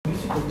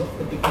goblok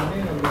ketikannya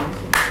ngambil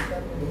isi.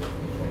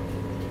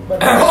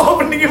 Oh,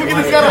 pentingnya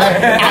begitu sekarang.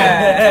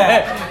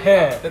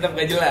 Tetap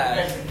gak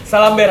jelas.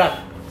 Salam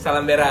berak.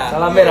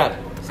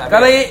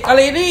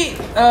 Kali ini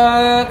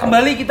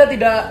kembali kita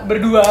tidak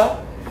berdua,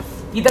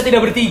 kita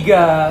tidak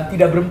bertiga,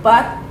 tidak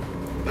berempat.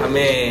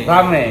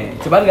 Rame.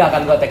 Cuman nggak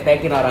akan gue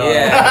tek-tekin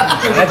orang-orang.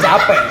 Karena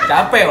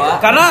capek,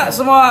 Wak. Karena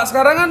semua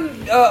sekarang kan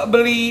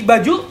beli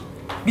baju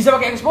bisa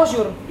pakai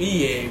exposure.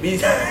 Iya,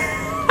 bisa.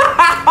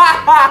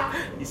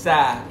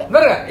 Bisa.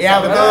 Bener nggak? Ya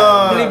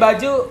betul. Beli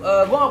baju,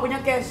 gue nggak punya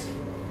cash.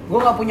 Gue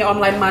nggak punya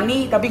online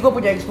money, tapi gue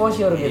punya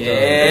exposure gitu.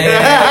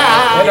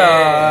 Ya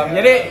dong.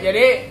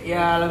 Jadi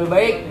ya lebih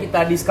baik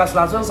kita discuss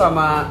langsung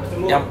sama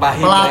yang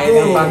pahim,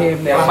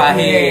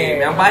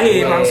 yang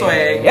pahim langsung.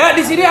 Ya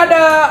di sini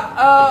ada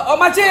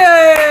Om Achil.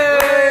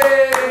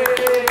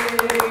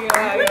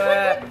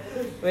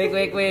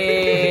 Wik.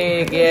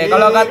 Ya,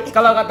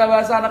 kalau kata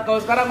bahasa anak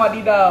kau sekarang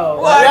wadidaw.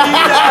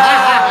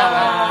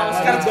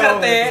 Skirt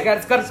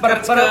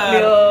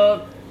lil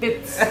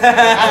tits.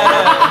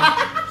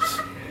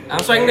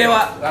 Langsung deh,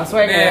 Wak.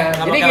 Langsung ya.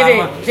 Jadi gini,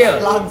 Cil.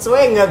 Langsung.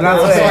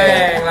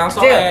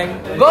 Cil,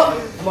 gue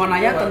mau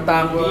nanya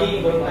tentang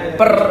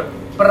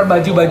per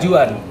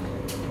baju-bajuan.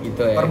 Gitu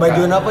ya.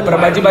 Perbajuan apa nih?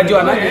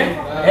 Perbaju-bajuan aja.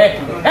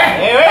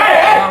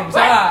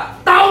 Salah.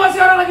 Tahu gak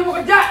sih orang lagi mau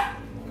kerja?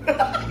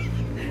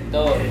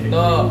 Tuh.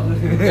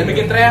 Jangan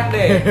bikin teriak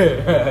deh.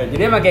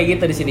 Jadi emang kayak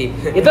gitu di sini.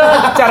 Itu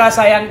cara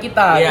sayang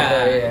kita. Iya, gitu,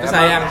 ya. itu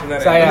sayang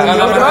sebenarnya. Sayang.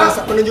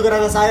 Menunjukkan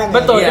rasa sayang.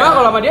 Betul. Iya. Cuma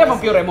kalau sama dia emang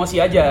pure emosi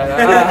aja.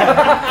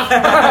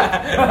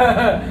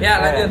 Ya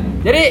lanjut.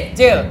 Jadi,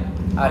 Cil.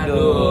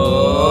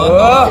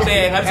 Aduh.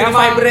 Deh, nggak bisa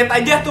vibrate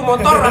aja tuh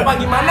motor apa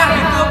gimana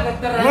gitu.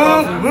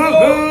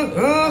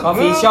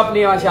 Coffee shop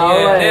nih, masya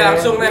Allah. Deh,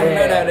 langsung deh.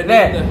 Udah.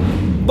 Deh.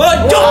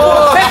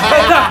 Bocok.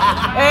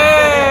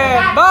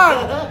 Bang.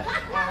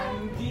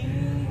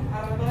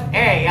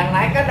 Yang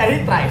naik kan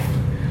dari drive.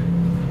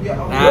 Nah.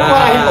 Gue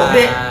marahin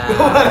mobil.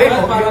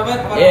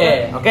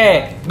 Oke.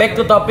 Back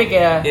to topic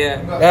ya.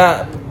 Iya.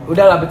 Ya,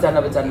 udahlah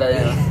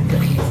bercanda-bercandanya.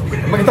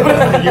 Emang kita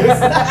pernah serius?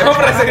 Emang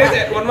pernah serius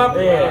ya? Mohon maaf.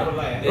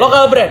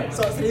 Lokal brand.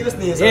 So serius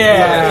nih.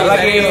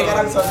 Lagi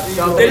sekarang so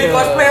serius. Jadi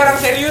cosplay orang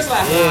serius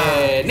lah.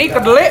 Ini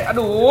kedelai,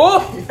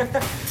 aduh.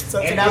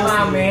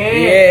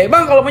 Edamame.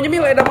 Bang kalau mau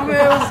nyemil edamame.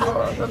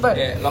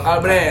 Lokal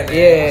brand.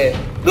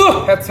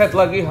 Duh, headset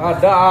lagi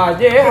ada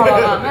aja ya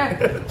halangannya.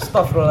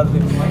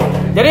 Astagfirullahaladzim.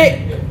 Jadi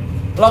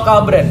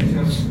lokal brand.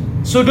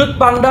 Sudut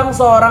pandang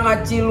seorang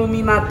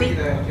achilluminati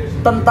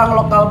tentang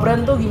lokal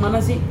brand tuh gimana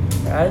sih?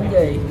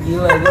 Anjay,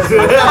 gila gue.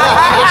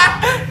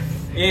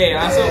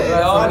 Langsung.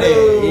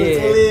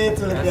 Sulit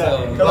ya.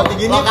 Kalau kayak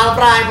gini lokal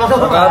pride.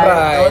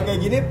 Kalau kayak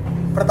gini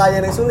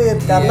pertanyaan yang sulit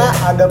karena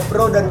ada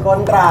pro dan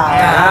kontra.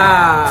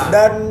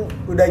 Dan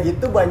udah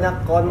gitu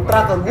banyak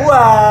kontra ke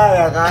gua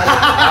ya kan.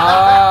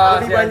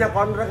 Lebih banyak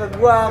kontra ke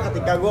gua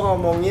ketika gua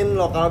ngomongin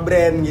lokal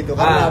brand gitu.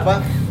 Karena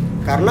apa?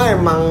 Karena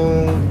emang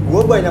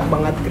gua banyak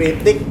banget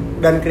kritik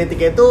dan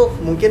kritiknya itu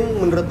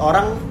mungkin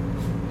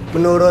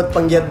menurut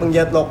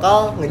penggiat-penggiat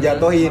lokal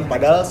ngejatuhin,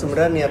 padahal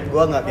sebenarnya niat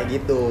gue nggak kayak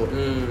gitu.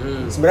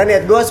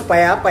 Sebenarnya niat gue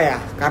supaya apa ya?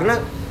 Karena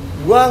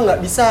gue nggak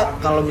bisa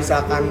kalau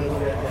misalkan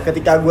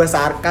ketika gue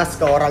sarkas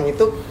ke orang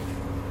itu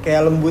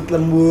kayak lembut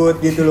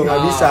gitu loh,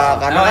 nggak bisa.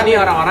 Karena kan ini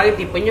orang-orang yang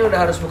tipenya udah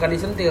harus bukan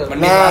disentil.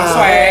 Mending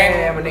langsung.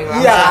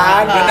 Iya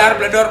kan.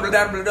 Bledar.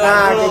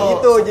 Nah kayak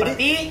gitu. Jadi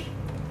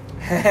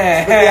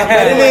seperti yang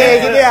tadi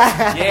nih gitu ya.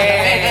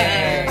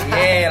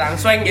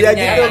 Langsung gitu. Ya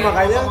gitu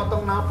makanya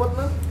Potong napot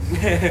lu.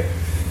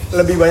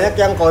 lebih banyak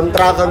yang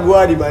kontra ke gue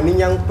dibanding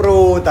yang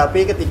pro.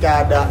 Tapi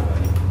ketika ada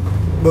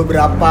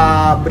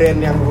beberapa brand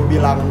yang gue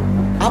bilang,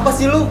 apa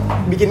sih lu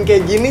bikin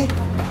kayak gini,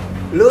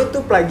 lu tuh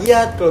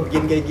plagiat kalau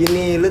bikin kayak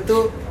gini, lu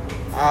tuh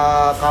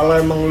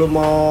kalau emang lu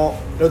mau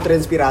lu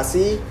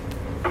terinspirasi,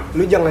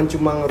 lu jangan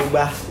cuma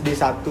ngerubah di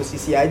satu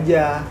sisi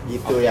aja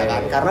gitu. Ya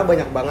kan, karena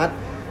banyak banget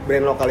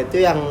brand lokal itu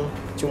yang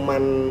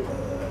cuman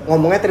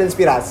ngomongnya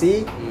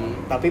terinspirasi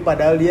tapi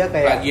padahal dia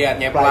kayak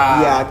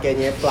plagiat kayak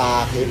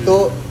nyeplak.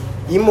 Itu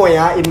imo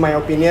ya, in my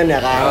opinion ya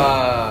kan.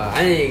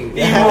 Anjing.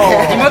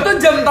 Imo tuh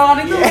jam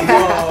tangan itu.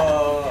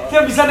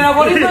 Yang bisa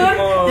nelpon itu kan.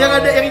 Yang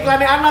ada yang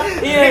iklannya anak.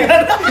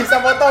 Iya. Bisa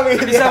foto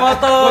gitu. Bisa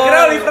foto. Gua kira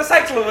Oliver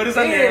Sykes lu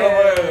barusan ya.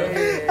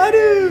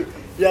 Aduh.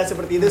 Ya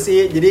seperti itu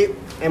sih. Jadi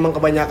emang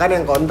kebanyakan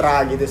yang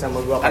kontra gitu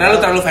sama gua. Karena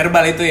lu terlalu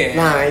verbal itu ya.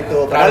 Nah, itu.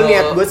 Padahal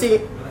niat gua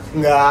sih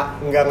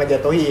nggak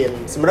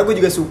ngejatuhin. Sebenarnya gua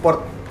juga support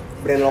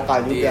brand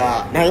lokal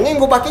juga. Nah, ini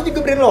yang gua pakai juga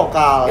brand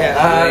lokal.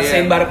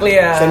 Saint Barkley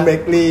ya. Saint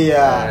Barkley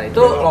ya. Nah,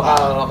 itu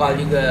lokal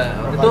juga.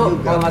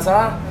 Itu kalau nggak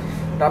salah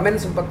Ramen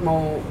sempat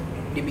mau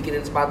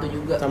dibikinin sepatu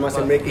juga sama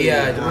Saint Barkley.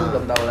 Iya, cuman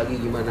belum tahu lagi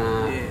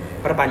gimana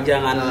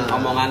perpanjangan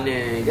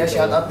omongannya. Ya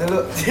shout out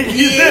dulu.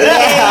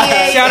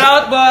 Shout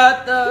out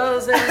buat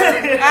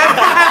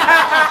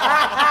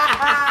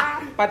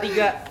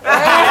Patiga.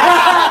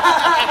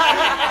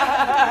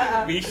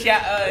 Bisa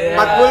 40.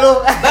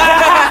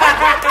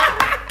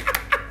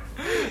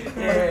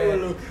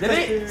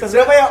 Jadi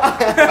sesuai apa ya?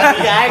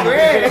 iya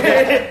gue.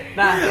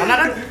 Nah, karena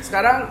kan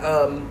sekarang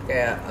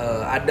kayak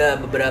ada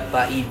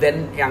beberapa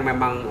event yang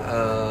memang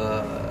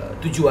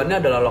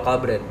tujuannya adalah lokal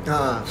brand.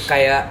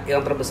 Kayak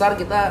yang terbesar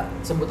kita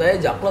sebut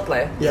aja Jacklot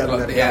lah ya. Iya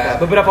benar. Ya,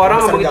 beberapa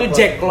orang ngomong itu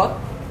Jacklot.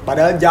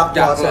 Padahal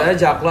Jacklot. Soalnya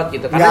Jacklot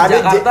gitu. Karena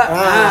Jakarta,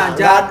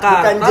 Jakarta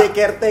bukan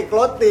JKT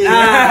Clothing.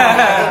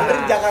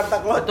 Jakarta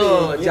Clothing.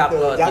 Betul, gitu.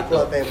 Jacklot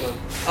Jacklot gitu. emang.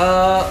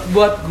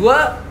 Buat gua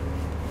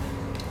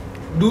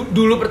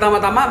dulu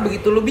pertama-tama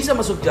begitu lu bisa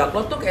masuk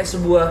Jacklot tuh kayak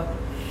sebuah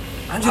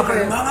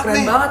keren banget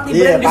nih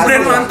Iya, brand,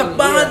 brand mantep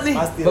banget nih.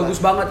 Bagus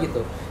banget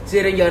gitu.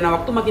 Seiring jalan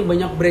waktu makin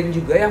banyak brand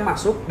juga yang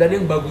masuk dan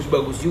yang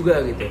bagus-bagus juga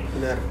gitu.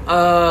 Benar.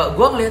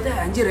 Gua ngelihatnya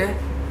anjir ya.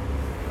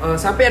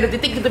 Sampai ada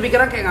titik gitu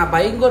pikiran kayak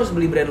ngapain gue harus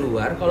beli brand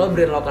luar kalau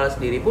brand lokal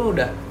sendiri pun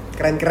udah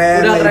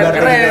keren-keren. Udah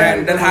keren-keren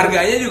Dan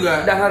harganya juga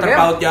dan harganya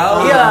terpaut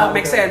jauh. Iya,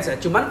 make sense.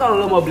 Cuman kalau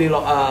lo mau beli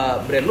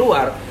brand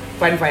luar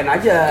fine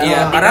aja.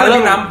 Iya, karena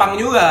lebih nampang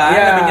juga,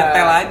 iya, lebih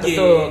nyetel aja.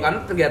 Betul, kan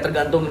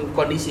tergantung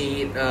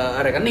kondisi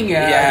rekening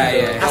ya. Iya, gitu.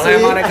 iya. Kalau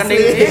emang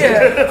rekening, iya.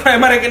 Kalau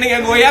emang rekeningnya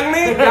goyang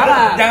nih,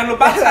 jangan lu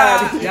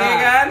paksa, iya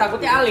kan?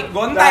 Takutnya alik.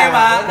 Gontai,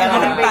 Pak. Jangan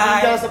sampai Gontai.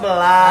 ginjal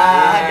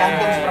sebelah,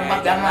 jantung seperempat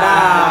jangan.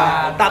 Nah,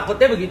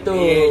 takutnya begitu.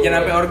 Iya, jangan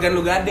sampai organ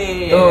lu gade.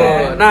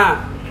 Tuh. Nah,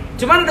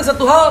 cuman ada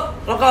satu hal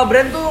lokal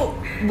brand tuh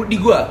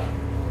di gua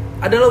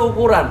adalah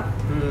ukuran.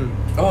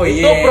 Oh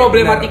Itu iya.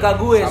 problematika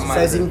gue.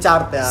 Sizing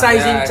chart ya.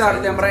 Sizing Ya,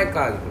 chartnya sizing.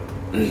 mereka gitu.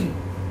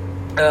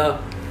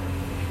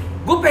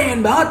 Gue pengen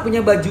banget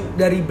punya baju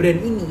dari brand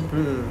ini,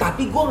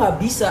 tapi gue nggak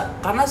bisa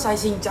karena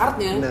sizing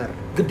chartnya Bener.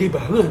 gede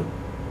banget.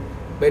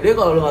 Beda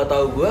kalau lo nggak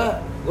tahu gue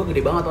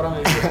gede banget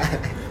orangnya.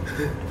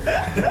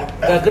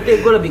 Gak gede,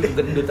 gue lebih ke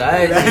gendut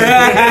aja.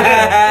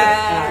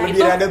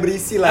 Lebih rada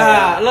berisi lah.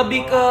 Ya.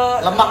 Lebih ke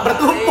Lemak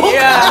bertumpuk.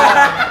 Iya.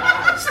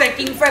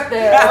 Stacking fat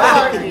ya.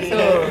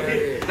 Gitu.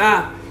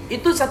 Nah,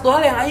 itu satu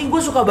hal yang aing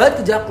gue suka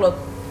banget ke Jacklot.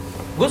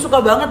 Gue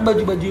suka banget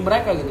baju-baju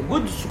mereka gitu. Gue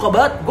suka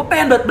banget, gue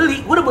pengen banget beli.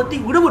 Gue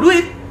udah mau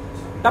duit.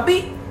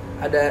 Tapi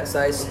ada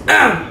size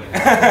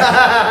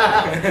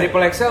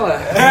triple XL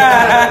lah.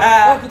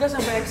 Oh, kita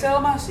sampai XL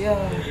Mas. Ya.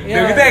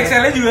 Dan kita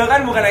Excel-nya juga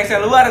kan bukan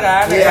Excel luar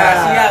kan, Excel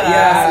Asia kan.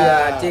 Iya,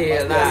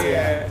 Cil. Nah,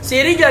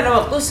 seiring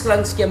jalan waktu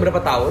sekian berapa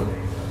tahun,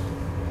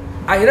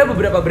 akhirnya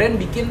beberapa brand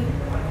bikin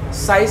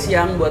size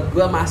yang buat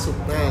gue masuk.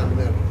 Nah,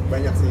 benar.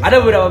 Banyak sih.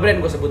 Ada beberapa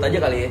brand gue sebut aja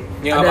kali ya.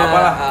 Ya, Ada apa-apa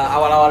lah.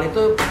 Awal-awal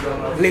itu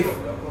Lift.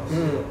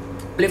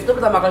 Lift tuh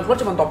pertama kali keluar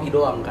cuma topi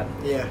doang kan.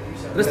 Iya.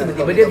 Terus Benar,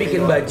 tiba-tiba topi- dia topi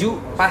bikin doang. baju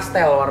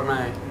pastel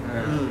warnanya.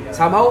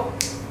 Sama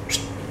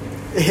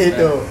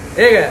Itu.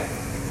 iya gak?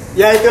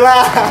 Ya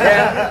itulah.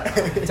 Ya,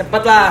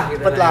 cepet lah gitu.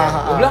 Cepet lah.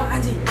 Gue bilang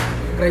anjing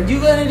keren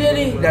juga nih dia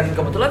nih. Dan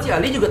kebetulan si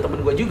Ali juga temen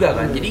gue juga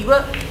kan. Jadi gue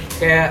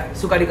kayak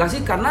suka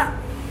dikasih karena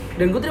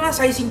dan gue terima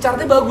sizing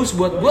chartnya bagus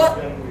buat gue.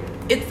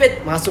 It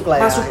fit Masuk lah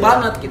ya, masuk iya.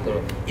 banget gitu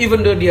loh.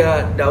 Even though dia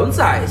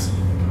downsize,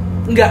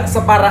 nggak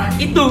separah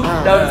itu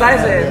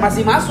downsize ya,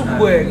 masih masuk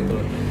gue gitu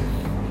loh.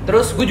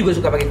 Terus gue juga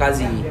suka pakai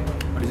Kazi.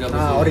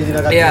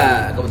 Original kan.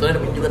 Iya, kebetulan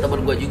ada juga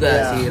teman gue juga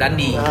Iya. si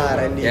Randy.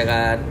 Randy. Ya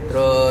kan.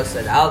 Terus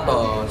ada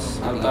Altos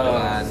gitu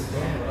kan.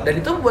 Dan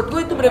itu buat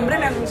gue itu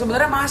brand-brand yang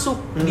sebenarnya masuk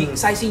di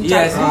sizing Iya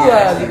chart sih, gue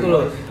iya. gitu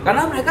loh.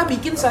 Karena mereka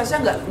bikin size-nya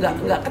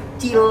nggak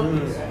kecil.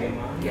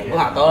 Ya gue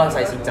nggak tahu lah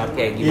sizing chart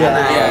kayak gimana.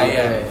 Iya, gitu.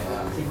 iya.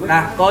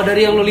 Nah, kalau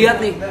dari yang lu lihat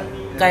nih,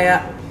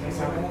 kayak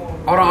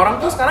orang-orang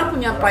tuh sekarang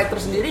punya pride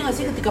tersendiri nggak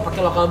sih ketika pakai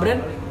lokal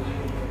brand?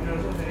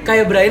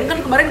 Kayak Brian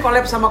kan kemarin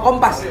collab sama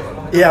Kompas.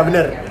 Iya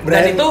benar.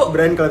 Brand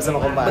collab sama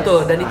Kompas.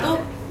 Betul, dan itu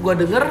gue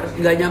denger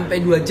nggak nyampe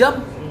 2 jam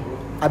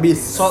Habis.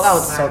 sold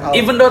out.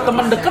 Even though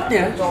teman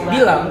deketnya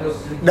bilang,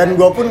 Dan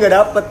gue pun nggak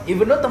dapet.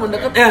 even though teman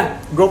deketnya,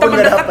 Gua pun teman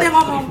nggak deketnya dapet.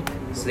 ngomong,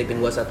 selipin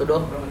gue satu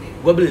dong.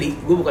 Gue beli,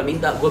 gue bukan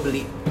minta, gue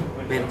beli.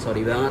 Men,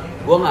 sorry banget,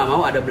 gue nggak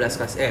mau ada belas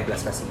kasih.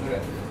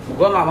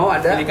 Gue nggak mau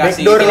ada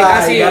Dikasih. Backdoor lah.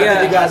 dikasih, Ibaratnya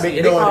iya. juga Jadi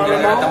backdoor. kalau lu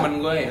Gara-gara mau, temen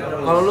gue ya.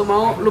 kalau lu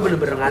mau, lu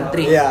bener-bener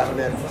ngantri. Iya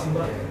benar.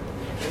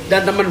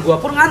 Dan temen gue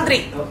pun ngantri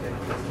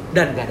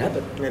dan gak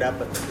dapet. Nggak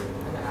dapet.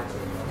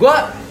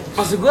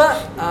 Maksud gue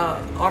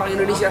orang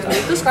Indonesia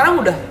sendiri itu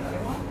sekarang udah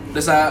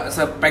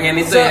sepengen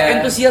itu ya.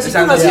 se-entusias itu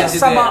nggak sih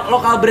sama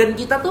lokal brand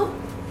kita tuh?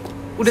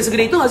 Udah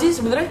segede itu nggak sih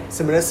sebenarnya?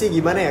 Sebenarnya sih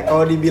gimana ya?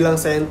 Kalau dibilang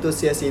saya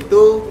antusias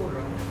itu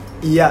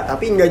iya,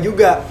 tapi enggak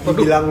juga.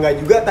 Dibilang enggak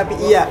juga, tapi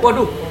iya.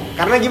 Waduh.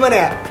 Karena gimana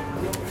ya?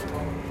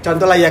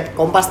 Contoh lah ya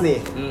Kompas nih.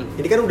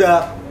 Ini kan udah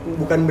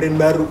bukan brand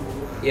baru.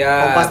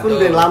 Ya. Kompas pun betul.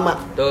 brand lama.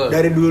 Betul.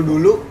 Dari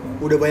dulu-dulu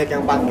udah banyak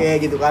yang pakai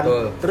gitu kan.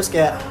 Betul. Terus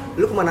kayak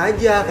lu kemana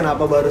aja?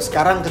 Kenapa baru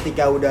sekarang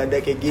ketika udah ada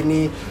kayak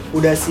gini?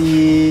 Udah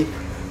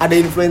ada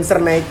influencer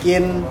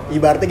naikin,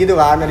 ibaratnya gitu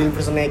kan, ada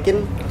influencer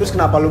naikin, terus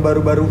kenapa lu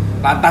baru-baru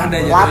Latah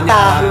dah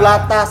jatuhnya.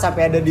 latah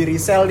sampai ada di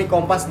resell di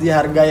Kompas di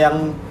harga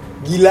yang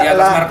gila Di atas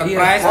lah. market Iya.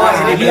 price Oh,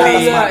 masih di dibeli.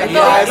 atas Iya, market itu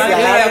price, iya, ya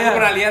iya, kan? Aku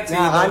pernah lihat sih.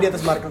 Nah, itu. kan di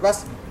atas market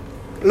price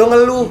lu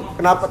ngeluh,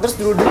 kenapa terus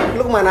dulu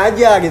lu kemana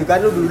aja gitu kan,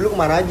 lu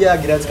kemana aja,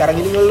 giliran sekarang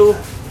ini ngeluh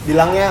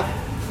bilangnya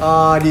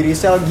di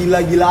resell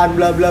gila-gilaan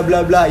bla bla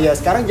bla bla. Ya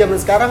sekarang zaman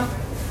sekarang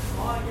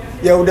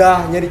ya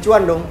udah nyari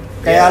cuan dong.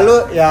 Kayak lu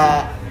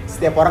ya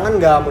setiap orang kan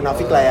nggak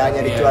munafik lah ya,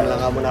 nyari cuan lah,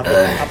 nggak munafik.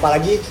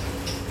 Apalagi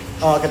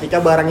ketika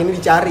barang ini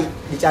dicari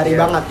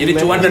banget. Jadi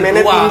cuan dan demand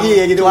uang. tinggi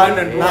ya gitu Cuan kan.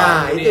 dan uang,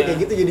 Nah, ini itu ya. kayak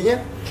gitu jadinya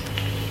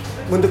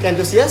untuk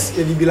entusias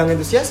ya dibilang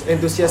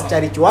entusias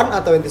cari cuan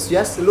atau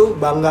entusias lu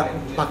bangga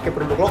pakai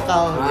produk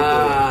lokal gitu.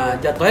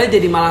 Jatuhnya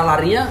jadi malah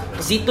larinya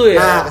ke situ ya.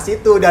 Nah, ke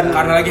situ dan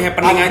Karena lagi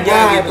happening aja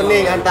gitu.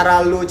 Happening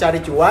antara lu cari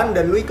cuan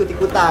dan lu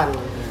ikut-ikutan.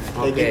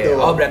 Kayak gitu.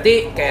 Oh,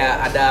 berarti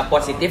kayak ada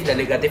positif dan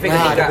negatifnya Nah,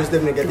 ketika ada positif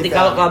dan negatif ketika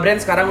kan. lokal brand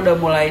sekarang udah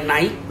mulai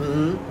naik.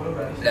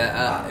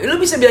 Lu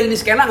bisa bilang ini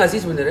skena nggak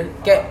sih sebenarnya?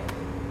 Kayak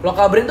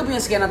lokal brand tuh punya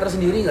skena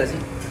tersendiri nggak sih?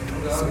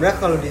 Sebenarnya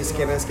kalau di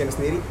skena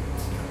sendiri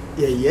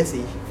ya iya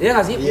sih. Iya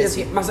nggak sih? Iya Punya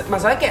sih.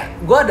 Masalahnya kayak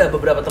gue ada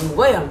beberapa temen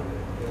gue yang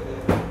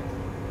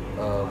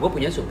gue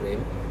punya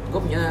Supreme,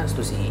 gue punya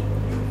Stussy,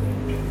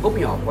 gue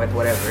punya Off-White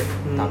whatever,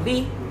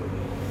 tapi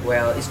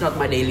well it's not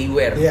my daily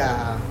wear.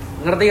 Iya.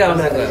 Ngerti gak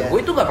maksud gue? Iya. Gue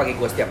itu gak pakai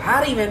gue setiap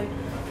hari, man.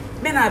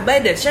 Man, I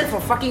buy that shirt for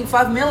fucking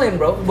 5 million,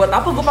 bro. Buat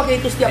apa gue pakai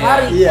itu setiap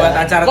hari? Iya. Buat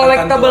acara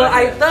Collectible tertentu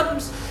aja.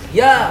 items,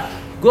 ya.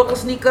 Gue ke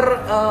sneaker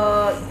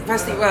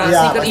festival, Iya,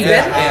 sneaker pasti.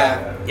 event, Iya.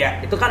 ya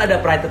itu kan ada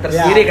pride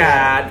tersendiri Iya.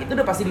 kan. Itu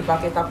udah pasti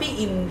dipakai. Tapi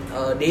in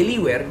daily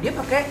wear dia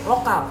pakai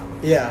lokal.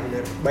 Iya,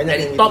 benar. Banyak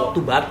Dari yang top gitu.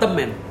 to bottom,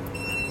 man.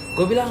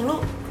 Gue bilang lu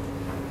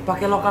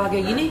pakai lokal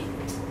kayak gini,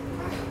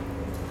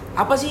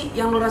 apa sih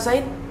yang lu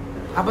rasain?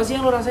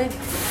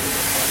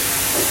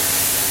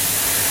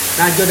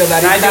 Najo udah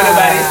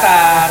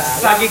barista.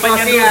 Lagi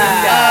penyeduh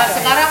senja.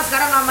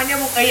 Sekarang namanya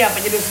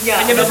penyeduh senja.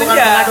 Penyeduh Bukan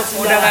senja. pengaduk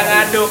senja Udah nggak lagi.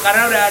 ngaduk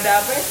karena udah ada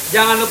apa? Ya?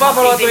 Jangan lupa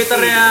follow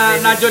Twitternya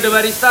Najo the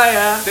Barista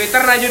ya.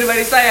 Twitter Najo di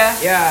Barista ya.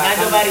 Ya.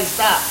 Najo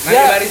barista.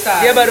 Najo Barista.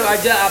 Dia baru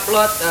aja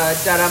upload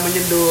cara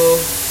menyeduh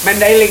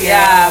mandailing ya.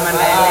 Ya,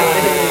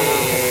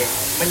 mandailing.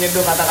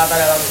 Menyeduh kata-kata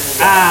dalam tubuh.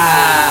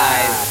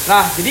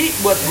 Nah, jadi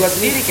buat gua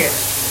sendiri kayak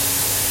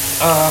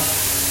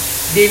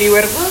daily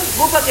wear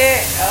gua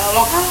pakai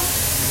lokal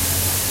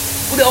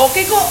udah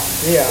oke kok.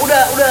 Iya.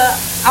 Udah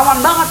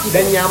aman banget gitu.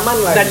 Dan nyaman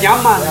lah. Dan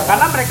nyaman Ya.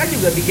 karena mereka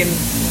juga bikin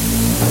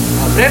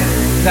brand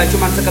nggak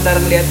cuma sekedar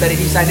ngelihat dari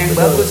desain yang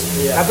Betul, bagus,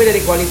 iya. tapi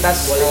dari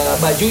kualitas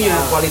bajunya,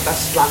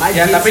 kualitas celana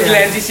Ya, jeans tapi di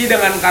lain sisi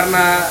dengan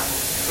karena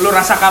lu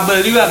rasa kabel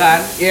juga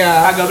kan?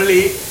 Iya. Kagak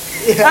beli.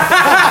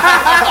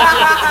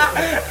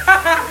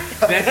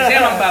 Lain sisi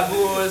emang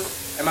bagus,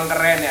 emang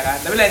keren ya kan.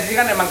 Tapi lain sisi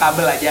kan emang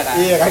kabel aja kan.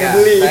 Iya, kagak Ya,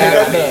 beli. saya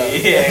Iya. beli.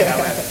 Iya,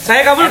 kabel.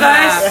 Saya kabel Enak,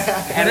 guys.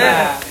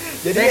 enak.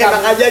 Jadi Saya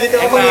enak aja gitu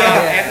ngomong ya.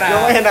 enak.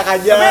 Ngomong enak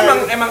aja. Tapi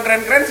emang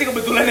keren-keren sih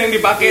kebetulan yang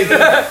dipakai itu.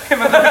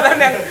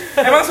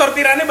 emang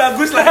sortirannya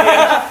bagus lah ya.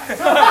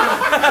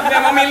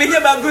 Yang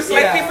memilihnya bagus,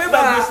 selektifnya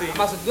bagus sih.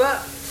 Maksud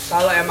gua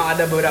kalau emang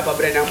ada beberapa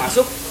brand yang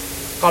masuk,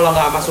 kalau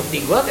nggak masuk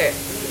di gua kayak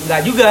nggak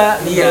juga.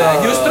 gitu Iya, loh.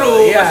 justru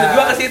Iya. maksud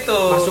gua ke situ.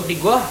 Masuk di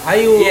gua,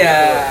 ayo. Iya.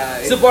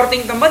 gitu.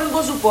 Supporting temen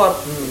gua support.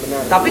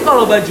 benar. Tapi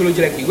kalau baju lu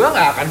jelek di gua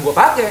nggak akan gua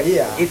pakai.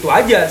 Iya. Itu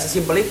aja,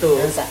 sesimpel itu.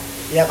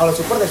 Ya kalau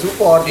support ya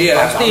support. Iya.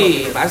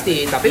 Pasti.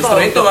 Tapi Justru kalau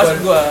itu untuk maksud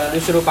gua.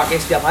 disuruh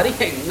pakai setiap hari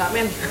kayak enggak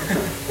men.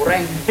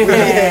 Kurang.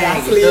 Iya,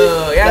 asli. Gitu,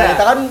 ya. Nah,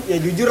 kita kan ya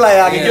jujur lah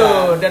ya gitu.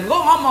 Jujur. Dan gua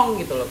ngomong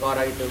gitu loh ke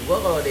orang itu. Gua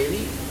kalau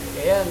daily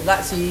kayaknya enggak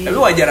sih.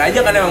 Lu wajar aja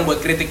kan emang buat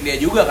kritik dia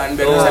juga kan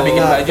biar bisa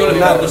bikin benar, baju lebih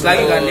benar, bagus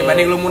lagi kan betul.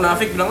 dibanding lu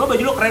munafik bilang lo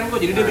baju lu keren kok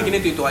jadi dia bikin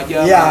itu aja.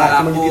 Iya, nggak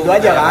cuma laku, gitu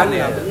aja kan. ya.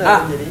 Ya, benar. Nah,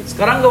 Jadi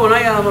sekarang gue mau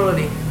nanya sama lo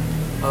nih.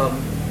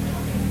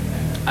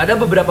 Ada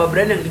beberapa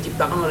brand yang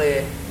diciptakan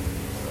oleh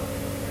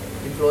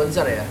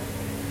influencer ya.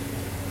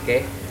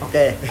 Oke.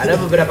 Ada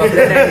beberapa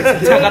brand yang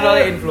diciptakan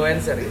oleh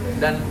influencer gitu.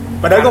 Dan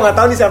padahal gue nggak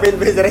tahu nih siapa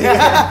influencernya.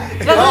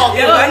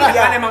 Ya banyak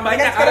kan emang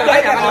banyak. Sekarang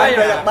banyak,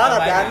 banyak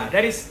banget kan.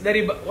 dari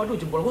waduh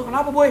jempol gua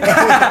kenapa boy?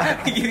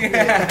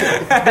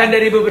 Dan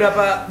dari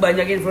beberapa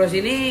banyak influencer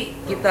ini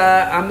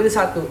kita ambil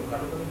satu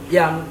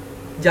yang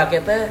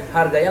jaketnya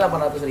harganya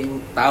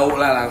 800.000. Tahu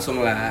lah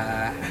langsung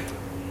lah.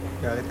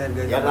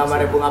 Yang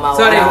namanya bunga mawar.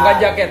 Sorry, bukan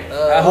jaket.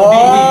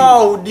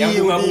 Hoodie. Yang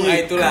bunga-bunga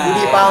itulah.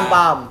 Hoodie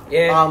paham.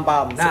 Yeah.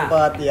 Paham. Nah.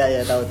 Sempet ya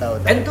tahu.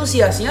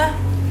 Antusiasnya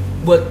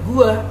buat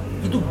gua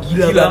itu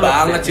gila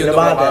banget sih Gila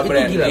untuk banget lokal ya. Itu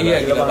brand. gila Iya,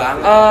 banget. gila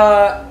banget.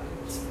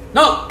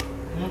 No,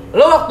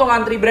 lo waktu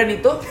ngantri brand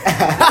itu,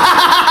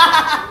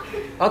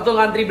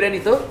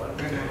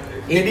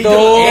 itu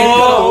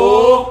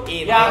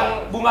yang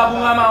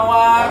bunga-bunga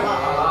mawar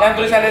yang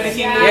tulisannya di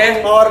sini.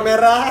 Yes. Mawar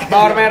merah.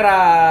 mawar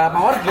merah,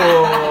 mawar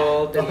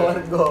gold, Mawar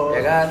gold.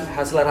 ya kan,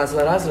 hustler.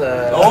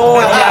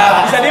 Oh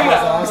iya, bisa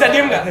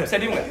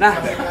diem nggak? Nah,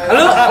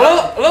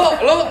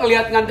 lu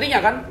ngelihat ngantrinya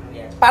kan,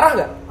 parah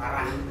nggak?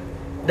 Parah.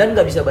 Dan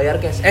nggak bisa bayar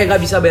cash, nggak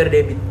bisa bayar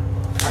debit.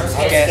 Harus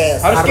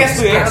cash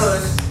tuh ya.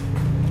 Harus.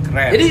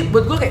 Keren. Jadi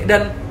buat gue kayak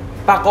dan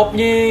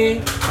pakopnya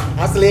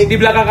Asli. di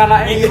belakang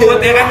kanan ikut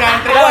ya kan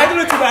ngantri. Wah itu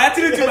lucu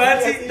banget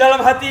sih.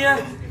 dalam hatinya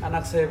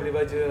anak saya beli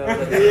baju.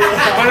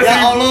 Ya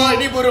Allah,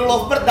 ini burung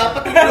lovebird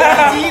dapat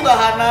biji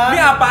bahana. Ini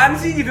apaan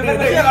sih gitu kan?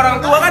 Tapi yang orang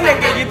tua kan yang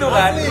kayak gitu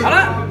kan.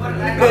 Karena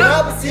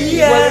Kenapa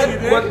sih?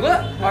 buat gue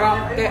orang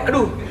kayak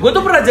aduh, gue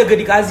tuh pernah jaga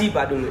di Kazi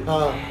Pak dulu.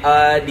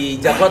 Di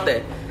Jakot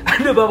ya.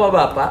 Ada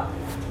bapak-bapak.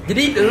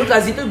 Jadi dulu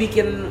Kazi tuh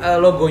bikin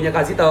logonya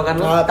Kazi tahu kan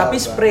lo, tapi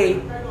spray.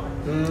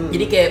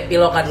 Jadi kayak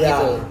pilokan Ya.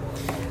 gitu.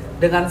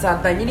 Dengan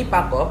santainya nih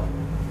pakop,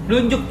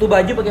 nunjuk tuh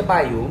baju pakai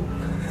payung.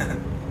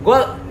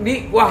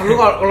 Wah lu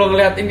kalau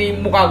ngeliat ini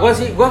muka gue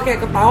sih, gue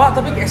kayak ketawa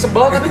tapi kayak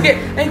sebel tapi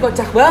kayak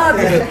kocak banget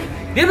gitu.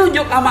 Dia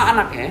nunjuk sama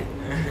anaknya,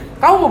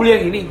 kamu mau beli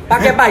yang ini,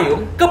 pakai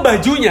payung, ke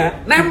bajunya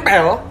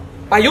nempel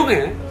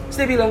payungnya. Terus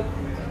dia bilang,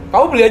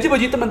 kamu beli aja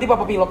baju itu nanti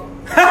papa pilok.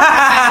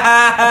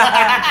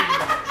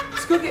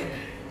 Terus gue kayak,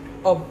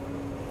 om,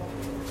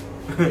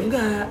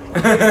 enggak.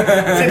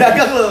 Si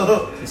dagang lo.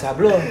 Si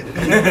sablon.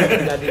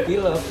 Enggak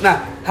dipilok. Nah,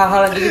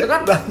 hal-hal yang gitu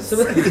kan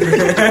sebenarnya.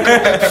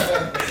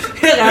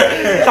 Iya kan?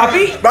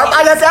 Tapi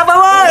bapaknya siapa,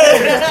 boy?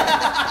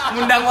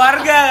 Ngundang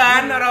warga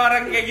kan,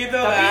 orang-orang kayak gitu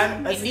kan.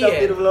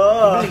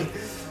 Astagfirullah.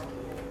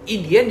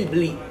 India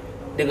dibeli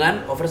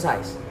dengan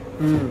oversize.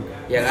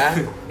 Ya kan?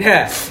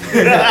 Ya.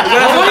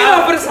 Ngomongin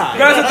oversize.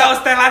 Gue langsung tahu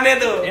setelannya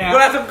tuh. Ya. Gue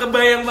langsung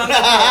kebayang banget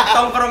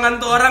tongkrongan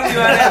tuh orang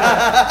gimana.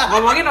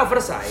 Ngomongin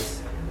oversize.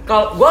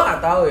 Kalau gue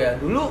nggak tahu ya,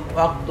 dulu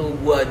waktu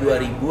gue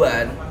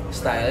 2000-an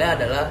stylenya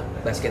adalah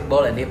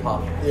basketball and hip hop.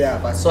 Iya,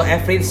 pas. So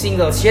every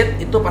single shit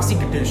itu pasti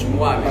gede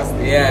semua.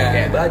 Pasti. Iya.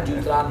 Kayak baju,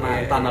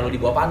 celana lu di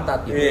bawah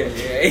pantat gitu.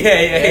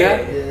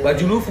 Iya.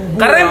 Baju lu fubu.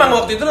 Karena emang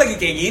waktu itu lagi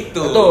kayak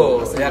gitu.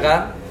 Betul, ya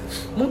kan?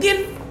 Mungkin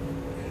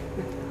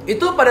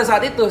itu pada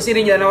saat itu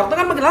seiring jalannya waktu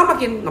kan makin lama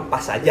makin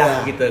ngepas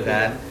aja gitu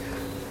kan.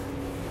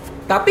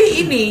 Tapi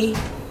ini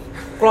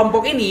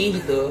kelompok ini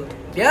gitu,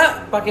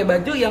 dia pakai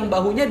baju yang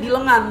bahunya di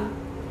lengan.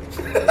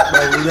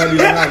 Bahunya di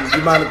lengan,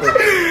 gimana tuh?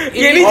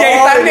 Iya ini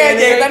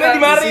jahitannya di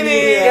mari sini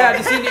nih. dia. Ya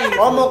di sini.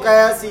 Oh mau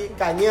kayak si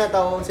Kanye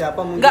atau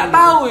siapa mungkin? Nggak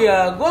tahu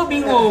ya, gue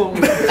bingung.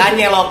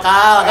 Kanye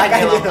lokal.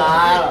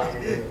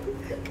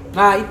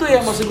 Nah itu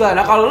yang maksud gue.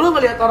 Nah kalau lu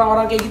ngelihat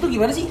orang-orang kayak gitu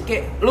gimana sih?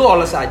 Kayak lu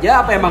oles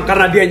aja apa emang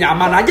karena dia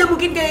nyaman aja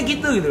mungkin kayak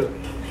gitu gitu?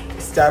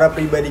 Secara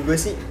pribadi gue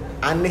sih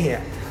aneh ya.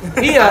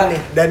 Iya. Aneh.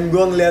 Dan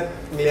gue ngeliat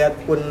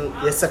pun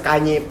ya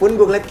sekanye pun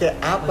gue ngeliat kayak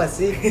apa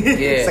sih?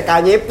 Yeah.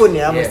 Sekanye pun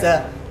ya,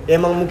 maksudnya ya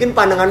emang mungkin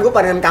pandangan gue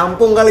pandangan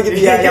kampung kali gitu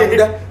ya, yang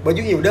udah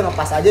baju ya udah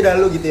ngepas aja dah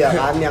lu gitu ya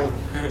kan, yang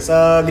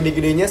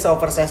segede-gedenya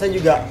se-oversize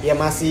juga ya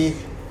masih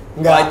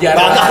Wajar.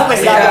 Bangga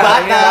masih ada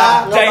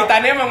batang.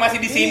 Jahitannya emang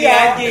masih di sini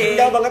iya, aja.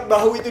 enggak banget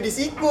bahu itu di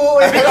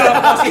siku. Tapi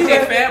kalau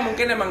positif ya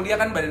mungkin emang dia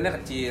kan badannya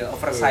kecil,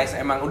 oversize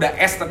emang udah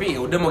S tapi ya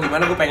udah mau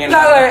gimana gue pengen.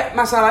 Enggak,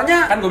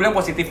 masalahnya Kan gue bilang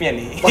positifnya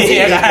nih.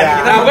 Positif, Iya kan? ya.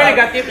 Kita Nah, gue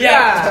negatif ya.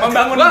 ya.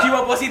 Membangun Gua-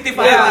 jiwa positif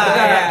Iya, aja.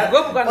 benar.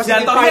 Gue bukan Jatuhnya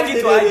vibes gitu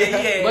gitu aja. ya.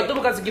 Iya. Gue tuh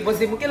bukan segi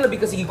positif, mungkin lebih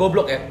ke segi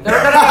goblok ya.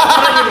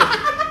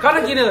 Karena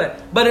gini lah,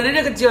 badannya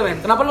dia kecil men.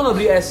 Kenapa lu nggak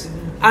beli S?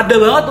 Ada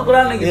banget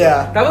ukurannya gitu.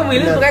 Iya, Tapi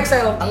milih bener. untuk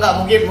XL. Enggak,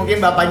 mungkin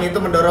bapaknya itu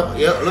mendorong,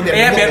 ya lu biar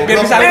Iya, gemuk, biar goblok,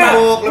 bisa lu lima. gemuk,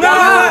 lu Enggak,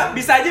 gemuk.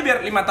 bisa aja biar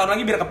 5 tahun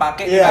lagi biar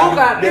kepake. Iya.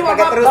 Bukan, Biar ini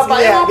pakai terus bapaknya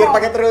dia, biar ngomong.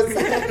 pakai terus.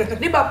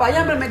 Ini bapaknya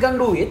ambil megang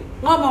duit,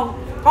 ngomong,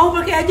 kamu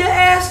pakai aja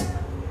S.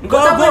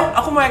 Enggak,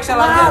 aku mau XL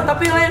aja. Nah,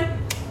 tapi yang lain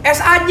S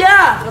aja,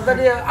 kata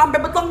dia. Sampai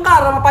bertengkar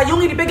sama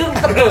payungnya dipegang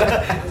tetep.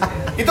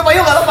 Itu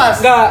payung enggak lepas?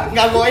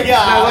 Enggak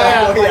goyang.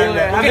 goyang.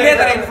 Payungnya. Mungkin dia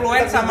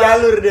terinfluence Tapi sama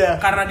jalur dia.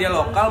 karena dia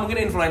lokal, mungkin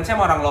influence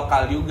sama orang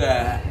lokal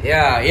juga.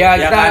 Ya, Ya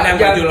kita kan, yang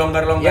baju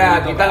longgar-longgar ya,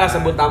 gitu kita kan. nggak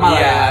sebut nama lah.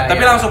 Iya, ya.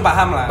 tapi Ya. langsung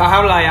paham lah.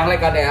 Paham lah yang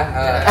like ada ya.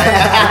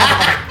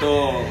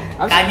 Tuh.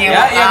 Kanye Ya,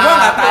 lokal. gua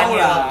nggak tahu Kanye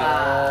lah.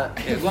 lokal.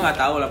 Ya gua nggak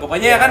tahu lah.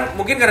 Pokoknya ya kan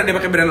mungkin karena dia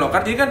pakai brand lokal,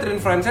 jadi kan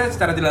terinfluence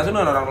secara tidak langsung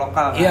dengan orang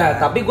lokal. Kan? Iya,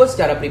 tapi gue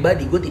secara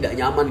pribadi gue tidak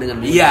nyaman dengan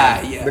Iya.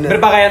 Bener.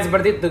 berpakaian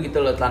seperti itu gitu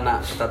loh, celana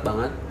ketat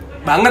banget.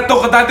 Banget tuh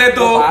ketatnya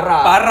tuh. Oh,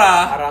 parah.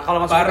 Parah. Kalau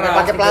masuk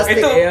pakai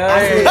plastik. Itu. Iya,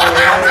 Asli.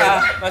 Parah.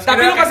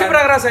 Tapi lu pasti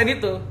pernah ngerasain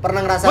itu.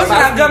 Pernah ngerasain. Gue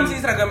seragam sih,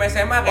 seragam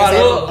SMA kayak Wah,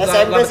 gitu. lu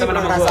SMP nggak sih temen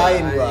pernah sama gua.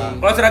 ngerasain gua.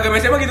 Kalau seragam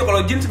SMA gitu,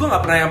 kalau jeans gue nggak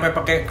pernah sampai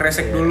pakai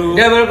kresek dulu.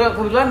 Ya baru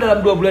kebetulan dalam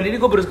 2 bulan ini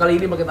gue baru sekali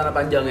ini pakai celana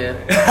panjang ya.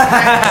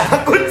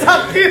 Takut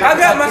sakit.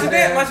 Agak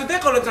maksudnya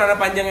kalau celana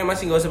panjangnya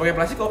masih nggak usah pakai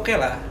plastik oke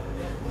lah.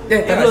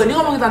 Tapi lo ini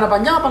ngomongin celana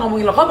panjang apa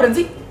ngomongin lokal brand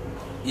sih?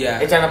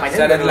 Iya. Celana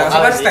panjang Secara dari langsung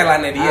lokal kan sih.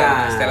 setelannya dia,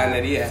 Ah.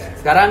 setelannya dia.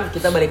 Sekarang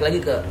kita balik lagi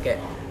ke kayak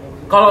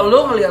kalau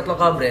lo ngelihat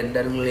lokal brand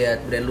dan ngelihat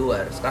brand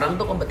luar, sekarang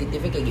tuh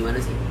kompetitifnya kayak gimana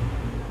sih?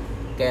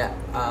 Kayak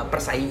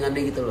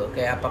persaingannya gitu loh.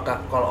 Kayak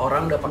apakah kalau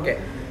orang udah pakai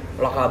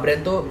lokal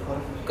brand tuh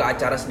ke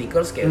acara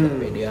sneakers kayak udah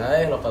pede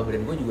aja, lokal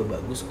brand gue juga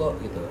bagus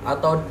kok gitu.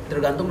 Atau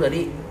tergantung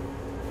dari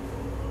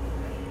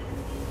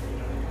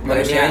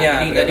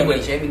Manusianya, Ini gak di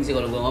body shaming sih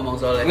kalau gue ngomong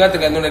soalnya. Enggak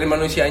tergantung dari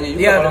manusianya juga.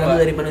 Iya, kalau tergantung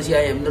nggak. dari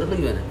manusianya. Menurut lo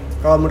gimana?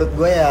 Kalau menurut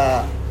gue ya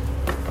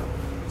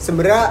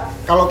sebenarnya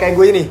kalau kayak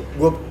gue ini,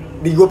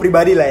 gue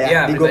pribadi lah ya,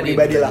 Iya, di gue pribadi,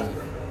 pribadi lah. pribadi.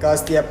 Kalau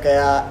setiap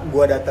kayak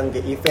gue datang ke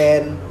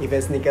event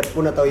sneaker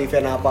pun atau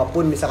event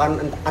apapun, misalkan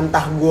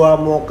entah gue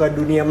mau ke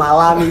dunia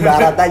malam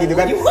ibaratnya gitu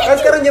kan. Kan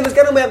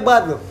sekarang banyak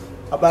banget loh.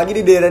 Apalagi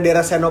di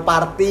daerah-daerah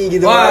Senoparty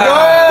gitu Wah,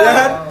 ya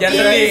kan. Jangan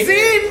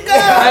sedih.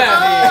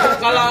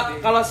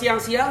 Kalau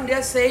siang-siang dia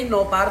say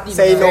no party.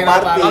 Say no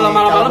party. Kalau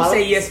malam-malam Kalau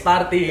say yes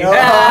party. Oh,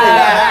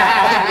 iya.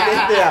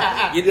 Gitu ya.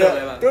 Gitu Ya,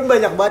 memang. Cuman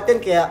banyak banget kan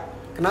kayak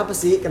kenapa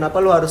sih? Kenapa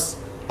lu harus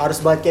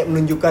banget kayak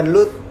menunjukkan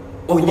lu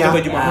punya pakai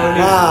baju mahal nih.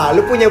 Nah,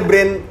 lu punya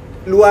brand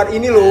luar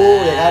ini lo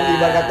ya kan,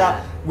 ibarat kata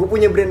gue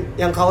punya brand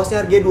yang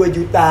kaosnya harganya 2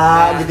 juta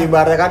gitu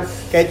ibaratnya kan,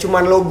 kayak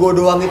cuman logo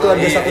doang itu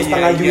harga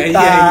 1,5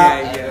 juta.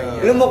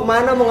 Iya. Lu mau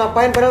kemana, mau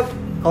ngapain, padahal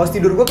kaos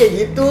tidur gue kayak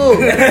gitu.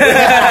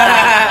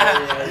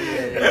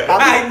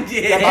 Tapi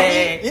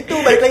itu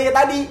balik lagi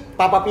tadi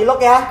papa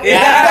pilok ya.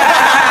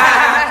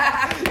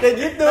 Kayak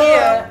gitu.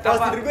 Kaos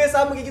tidur gue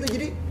sama kayak gitu.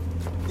 Jadi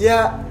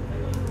ya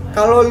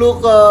kalau lu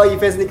ke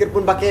event sneaker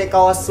pun pakai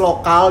kaos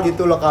lokal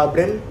gitu, lokal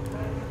brand,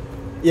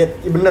 ya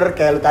bener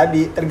kayak lu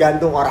tadi,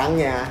 tergantung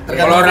orangnya.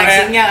 Tergantung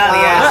flexingnya kali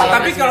ya.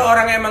 Tapi kalau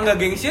orangnya emang gak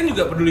gengsian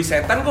juga peduli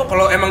setan kok.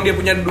 Kalau emang dia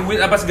punya duit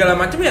apa segala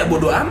macam ya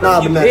bodo amat. Nah,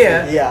 gitu. bener.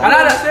 Iya. Karena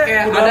ada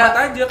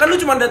aja. Kan lu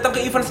cuma datang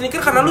ke event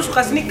sneaker karena lu suka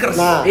sneakers.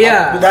 Nah,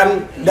 iya.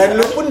 Dan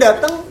lu pun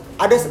datang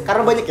ada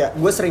karena banyak ya.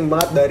 Gue sering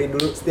banget dari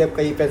dulu setiap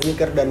ke event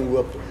sneaker dan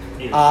gue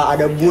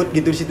ada booth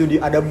gitu di situ,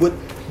 ada booth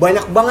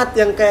banyak banget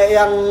yang kayak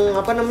yang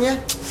apa namanya?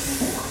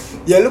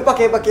 Ya lu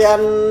pakai pakaian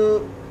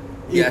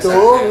biasa, itu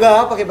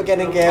enggak pakai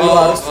pakaian yang kayak lu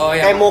harus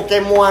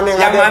kemo-kemoan yang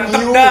ada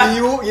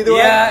hiu gitu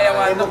kan.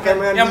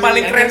 Yang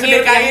paling keren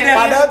DKI-nya.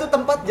 Padahal tuh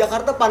tempat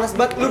Jakarta panas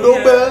banget, lu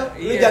double.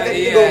 Lu jaket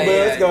itu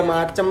double segala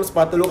macem,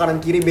 sepatu lu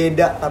kanan kiri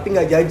beda, tapi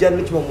enggak jajan,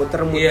 lu cuma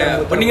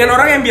muter-muter. Mendingan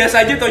orang yang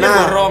biasa aja taunya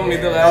borong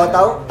gitu kan.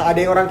 Tahu ada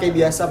yang orang kayak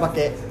biasa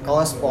pakai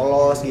kaos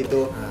polos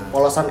gitu.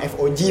 Polosan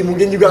FOG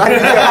mungkin juga kan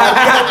gitu kan.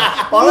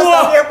 Polos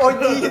tapi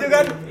FOG gitu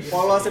kan.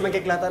 Polos emang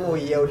kayak kelihatan, oh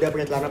iya udah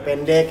pakai celana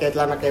pendek, kayak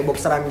celana kayak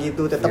boxeran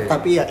gitu, tetap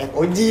tapi ya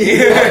FOG.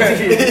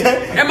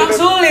 Emang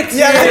sulit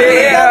sih.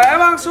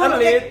 Emang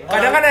sulit.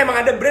 Kadang kan emang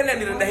ada brand yang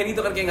direndahin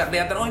itu kan kayak nggak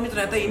kelihatan. Oh ini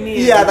ternyata ini.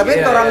 Iya, tapi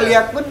orang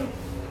lihat pun,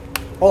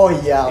 oh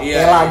iya, oke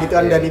lah gitu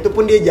kan. Dan itu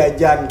pun dia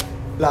jajan.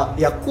 Lah,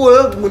 ya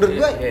cool menurut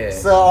gue.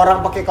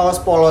 Seorang pakai kaos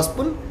polos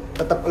pun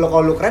tetap lo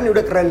kalau lu keren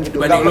udah keren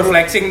gitu. Banding lu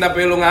flexing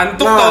tapi lu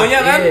ngantuk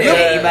taunya kan.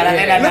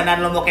 Ibaratnya dandanan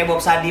lu mau kayak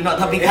Bob Sadino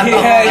tapi kantong.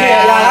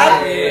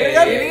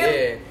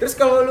 Terus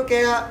kalau lu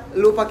kayak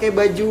lu pakai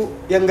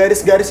baju yang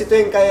garis-garis itu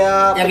yang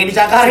kayak yang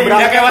dicakarin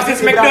ya kayak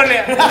wasit Smackdown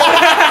ya.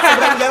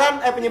 Seberang jalan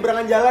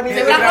penyeberangan jalan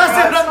itu.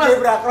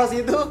 Zebra cross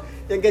itu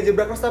yang kayak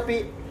zebra cross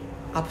tapi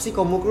apa sih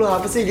komuk lu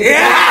apa sih gitu.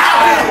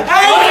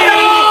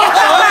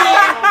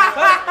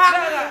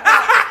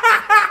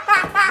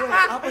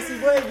 Apa sih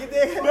boy gitu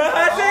ya kan?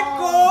 Bahasa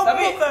kok.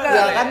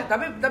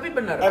 Tapi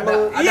benar.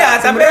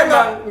 Tapi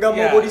emang enggak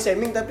mau body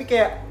shaming tapi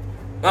kayak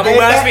enggak mau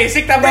bahas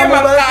fisik tapi emang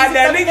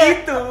keadaannya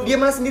gitu. Dia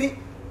malah sendiri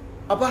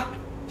apa?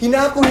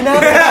 Hina aku.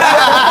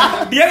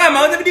 Dia nggak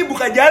mau tapi dia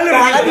buka jalur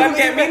gitu kan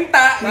kayak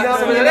minta.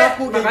 Sebenarnya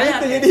aku makanya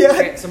gitu jadi ya.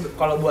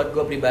 Kalau buat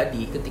gue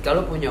pribadi, ketika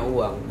lo punya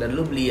uang dan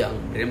lo beli yang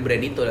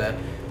brand-brand itu lah,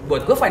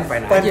 buat gue fine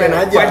aja.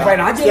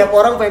 Fine aja. Setiap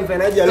orang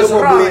fine aja. Lo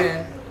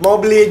mau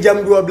beli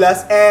jam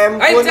 12M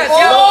pun lu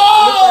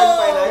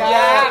fine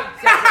aja.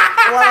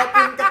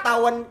 Walaupun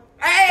ketahuan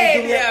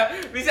ujungnya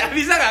bisa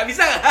nggak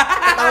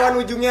ketahuan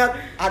ujungnya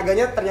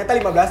harganya ternyata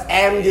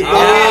 15M gitu.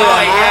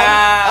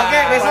 Oke,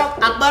 besok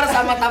Akbar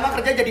sama Tama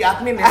kerja jadi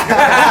admin ya.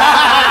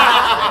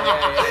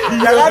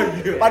 Ya kan?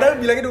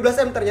 Padahal bilangnya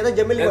 12M ternyata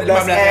jamnya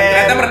 15M.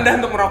 Ternyata merendah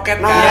untuk meroket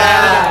kan.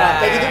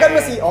 Kayak gitu kan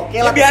masih oke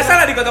lah. Biasa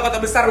lah di kota-kota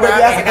besar udah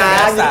biasa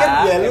kan. Jadi kan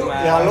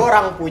ya lu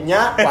orang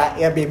punya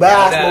ya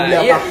bebas mau beli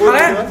apapun.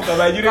 Buka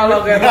baju kalau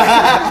kayak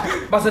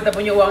maksudnya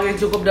punya uang yang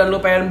cukup dan lu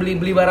pengen beli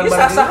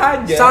barang-barang sah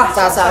aja.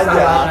 Sah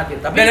aja.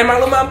 Dan emang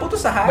lu mampu tuh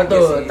sah aja.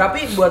 Betul.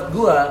 Tapi buat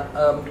gua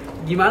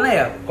gimana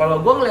ya?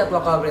 Kalau gua ngeliat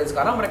lokal brand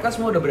sekarang mereka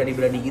semua udah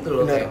berani-berani gitu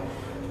loh kayak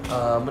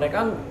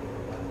mereka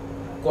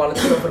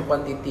quality over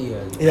quantity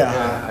ya. Gitu.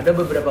 Ada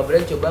beberapa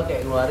brand coba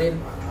kayak ngeluarin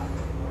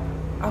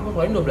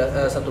ngeluarin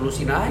 1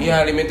 lusin aja. Iya,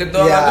 limited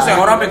doang. Terus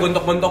yang orang sampai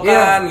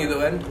gontok-gontokan gitu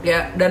kan.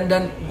 Ya,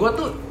 dan gua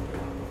tuh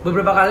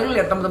beberapa kali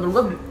ngeliat teman-teman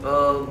gua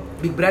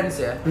big brands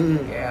ya.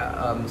 Kayak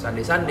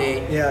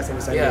Sunday. Iya,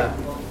 Sunday. Ya.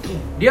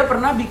 Dia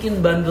pernah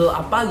bikin bundle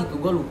apa gitu,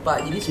 gue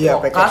lupa. Jadi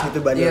spokat,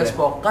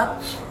 spokat,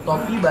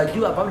 topi, baju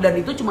apa, dan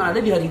itu cuma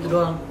ada di hari itu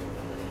doang.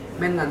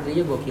 Men,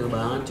 ngantrinya gokil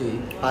banget cuy.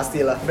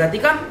 Pastilah. Berarti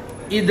kan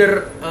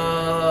either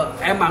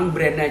emang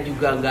brandnya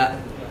juga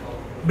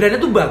brandnya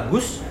tuh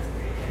bagus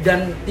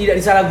dan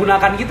tidak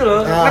disalahgunakan gitu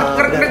loh.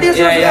 Ngerti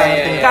sih?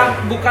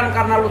 Bukan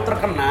karena lu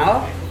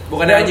terkenal,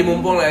 bukan haji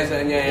mumpung lah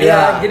istilahnya.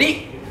 Iya, jadi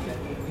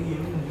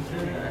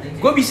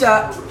gue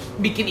bisa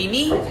bikin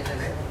ini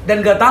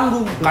dan gak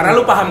tanggung karena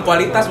lu paham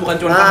kualitas bukan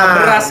cuma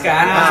paham beras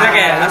kan. Maksudnya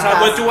kayak asal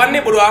gua cuan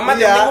nih bodo amat,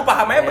 yang penting gua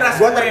paham aja beras.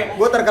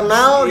 Gua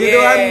terkenal gitu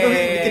kan,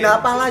 bikin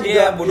apa lah juga.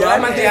 Iya, bodo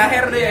amat di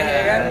akhir deh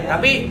kan.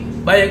 Tapi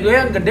banyak gue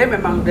yang gede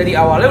memang dari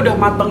awalnya udah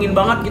matengin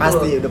banget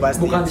gitu udah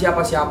pasti. Bukan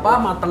siapa-siapa,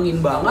 matengin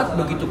banget,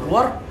 begitu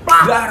keluar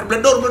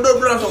bledor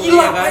langsung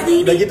gila kan.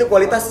 Udah gitu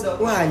kualitas,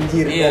 wah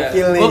anjir,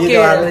 gokil nih gitu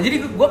kan. Jadi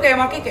gue kayak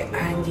make kayak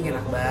anjing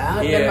enak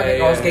banget kan pakai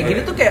kaos kayak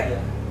gini tuh kayak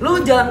lu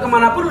jalan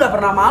kemana pun nggak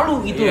pernah malu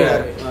gitu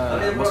loh.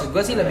 Maksud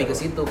gue sih lebih ke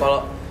situ.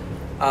 Kalau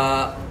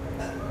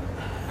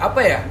apa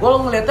ya? Gue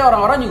ngeliatnya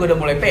orang-orang juga udah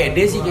mulai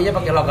pede sih kayaknya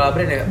pakai lokal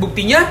brand ya.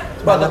 Buktinya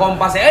sepatu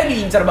kompas saya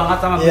diincar banget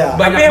sama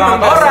banyak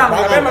banget orang.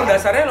 Tapi emang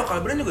dasarnya lokal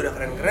brand juga udah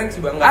keren-keren sih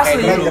bang. Nggak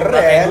Asli kayak dulu.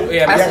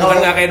 Iya, bukan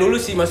nggak kayak dulu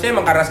sih. Maksudnya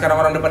emang karena sekarang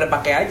orang udah pada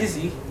pakai aja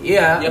sih.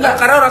 Iya. Ya kan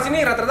karena orang sini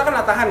rata-rata kan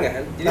latahan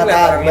kan. Jadi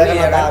ngeliat orang ini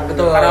ya kan.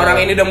 Betul. Karena orang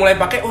ini udah mulai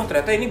pakai, wah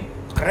ternyata ini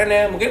keren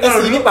ya. Mungkin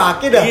kalau ini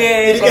pakai dah.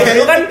 Iya, kalau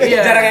dulu kan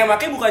jarang yang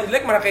pakai bukan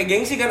jelek malah kayak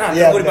gengsi kan.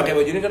 Gue dipakai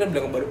baju ini kan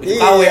bilang baru baju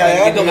KW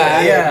gitu kan.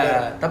 Iya.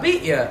 Tapi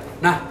ya,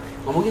 nah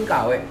ngomongin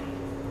KW.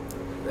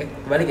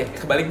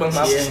 Kebalik Bang,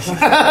 maaf.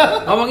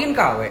 Ngomongin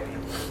KW.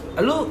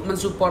 Lu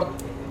mensupport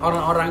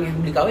orang-orang yang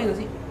beli KW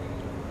enggak sih?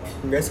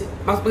 Enggak sih.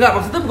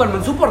 Maksudnya bukan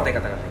mensupport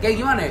ya kata-kata. Kayak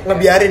gimana ya?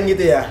 Ngebiarin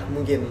gitu ya,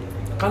 mungkin.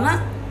 Karena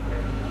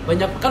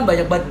banyak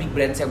banget big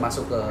brands yang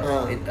masuk ke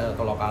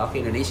lokal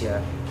ke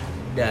Indonesia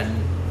dan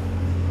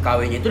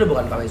KW-nya itu udah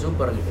bukan KW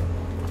super gitu.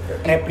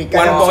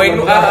 Replika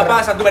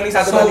apa 1:1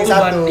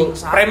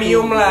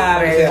 premium lah.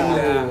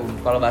 Premium.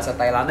 Kalau bahasa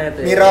Thailandnya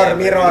itu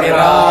mirror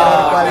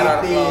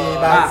quality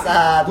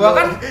bahasa. Gua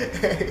kan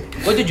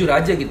gua jujur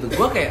aja gitu.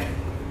 Gua kayak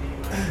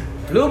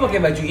lu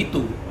pakai baju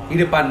itu di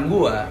depan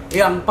gua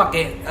yang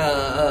pakai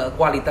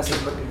kualitas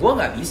seperti gua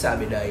nggak bisa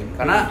bedain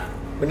karena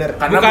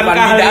karena bukan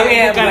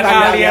bidangnya, bukan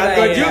keahlian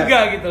gua juga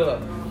gitu loh.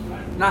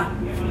 Nah,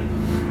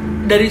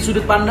 dari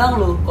sudut pandang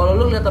lu, kalau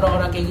lu lihat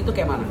orang-orang kayak gitu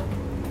kayak mana?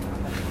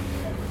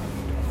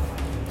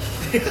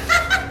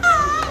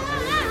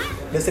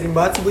 Udah sering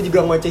banget sih gue juga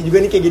ngoceh juga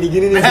nih kayak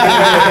gini-gini nih.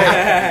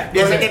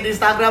 Biasanya di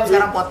Instagram,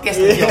 sekarang podcast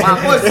nih,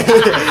 mampus.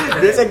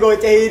 Biasa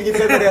gocehin gitu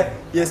kan ya.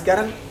 Ya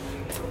sekarang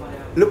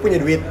lu punya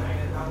duit,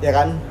 ya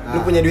kan?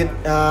 Lu punya duit,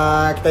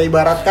 kita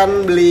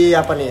ibaratkan beli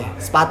apa nih?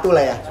 Sepatu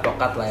lah ya.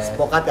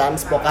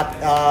 Spokat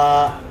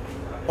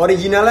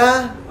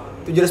originalnya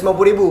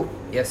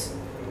 750.000. Yes.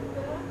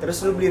 Terus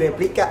lu beli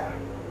replika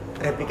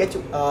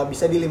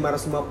bisa di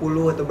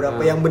 550 atau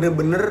berapa yang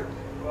bener-bener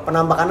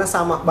penampakannya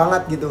sama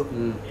banget gitu.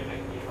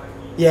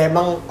 Ya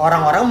emang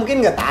orang-orang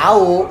mungkin nggak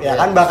tahu ya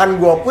kan, bahkan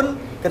gue pun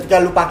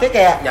ketika lu pakai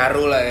kayak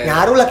nyaru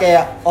lah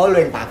kayak oh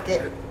lu yang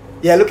pakai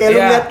ya lu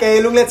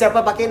kayak lu ngeliat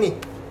siapa pakai nih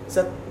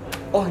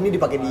oh ini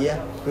dipakai dia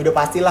udah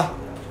pastilah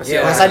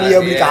masa dia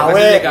beli KW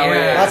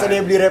masa dia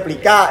beli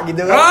replika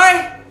gitu kan. Roy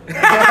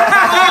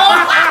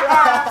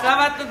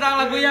selamat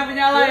tentang lagunya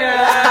menyala ya.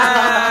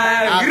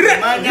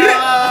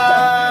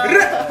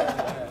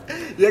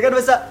 Ya kan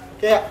masa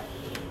kayak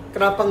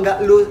kenapa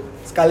nggak lu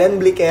sekalian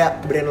beli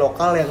kayak brand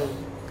lokal yang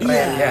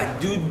keren? Iya,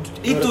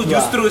 itu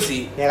justru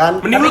sih. Ya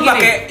kan? Mending lu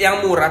pakai yang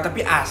murah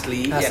tapi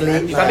asli. Ya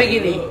kan? Tapi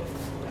gini,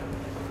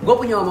 gue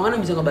punya omongan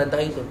yang bisa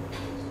ngebantah itu.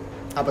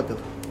 Apa tuh?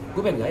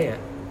 Gue pengen gaya.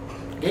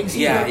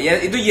 Gengsi. Iya,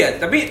 itu iya.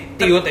 Tapi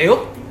tiup-tiup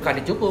kan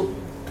cukup.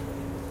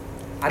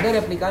 Ada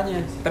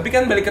replikanya. Tapi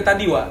kan balik ke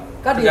tadi,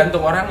 Wak.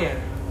 Tergantung orangnya.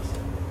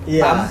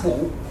 Iya.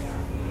 Mampu.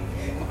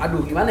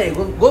 Aduh, gimana ya?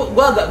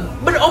 Gue agak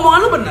omongan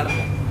lu bener.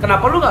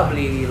 Kenapa lu nggak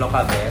beli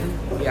lokal brand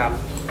yang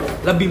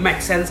lebih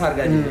make sense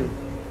harganya?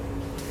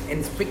 And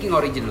speaking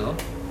original,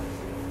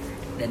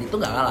 dan itu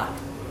nggak kalah,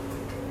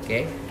 oke?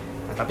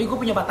 Nah, tapi gue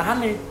punya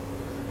patahannya.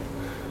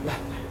 Lah,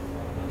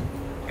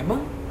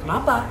 emang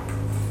kenapa?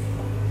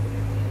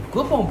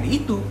 Gue mau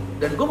beli itu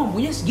dan gue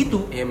mampunya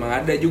segitu. Ya, emang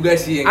ada juga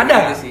sih yang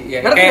ada gitu sih.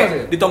 Ya, kayak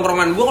kayak di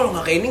tongkrongan gue kalau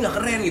nggak kayak ini nggak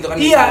keren gitu kan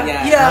misalnya.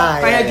 Iya,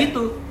 kayak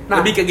gitu.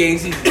 Nah, lebih ke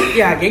gengsi.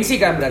 Iya, gengsi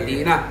kan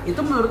berarti. Nah, itu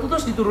menurut lu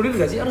terus diturunin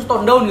nggak sih? Harus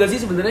tone down nggak sih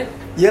sebenarnya?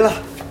 Iyalah.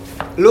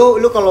 Lu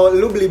kalau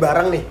lu beli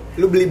barang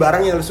nih, lu beli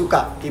barang yang lu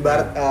suka.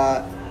 Ibarat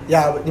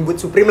ya nyebut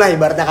Supreme lah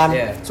ibaratnya kan.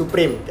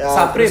 Supreme.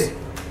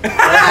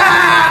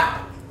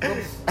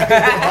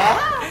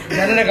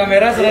 Dan ada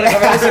kamera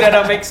sudah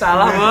ada mic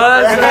salah,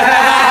 Bos.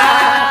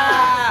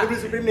 Lu beli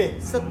Supreme nih.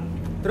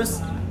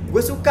 Terus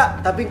gue suka,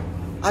 tapi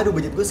aduh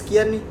budget gue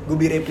sekian nih, gue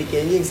beli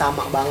replikanya yang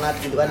sama banget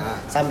gitu kan,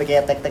 sampai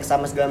kayak tek-tek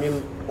sama segala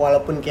macam,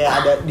 walaupun kayak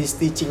ada di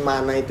stitching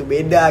mana itu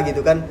beda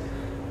gitu kan,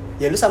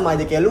 ya lu sama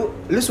aja kayak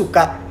lu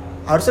suka,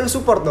 harusnya lu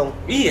support dong.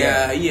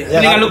 Iya.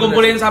 Ya kan? Lu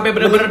kumpulin sampai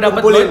bener-bener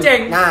dapat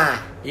goceng.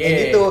 Nah,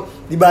 kayak gitu,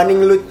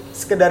 dibanding lu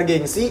sekedar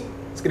gengsi,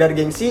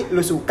 lu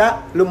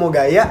suka, lu mau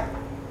gaya,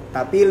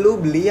 tapi lu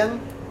beli yang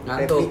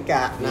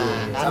replika.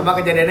 Nah, sama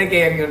kejadiannya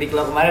kayak yang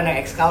Uniqlo kemarin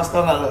yang X-Kaos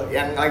tau gak lo?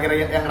 Yang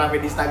lagi yang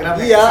rame di Instagram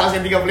iya. X-Kaos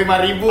yang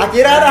 35.000.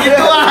 Akhirnya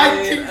itu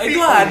anjing.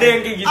 Itu ada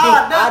yang kayak gitu.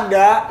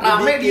 Ada.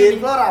 Rame di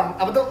Uniqlo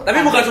apa tuh? Tapi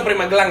bukan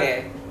Supreme Magelang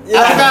ya? Ya.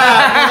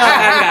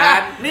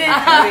 Kan. Nih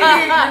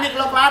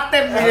Uniqlo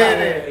Klaten Iya.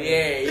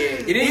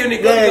 Jadi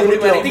Uniqlo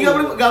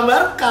 35.000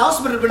 gambar kaos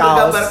bener-bener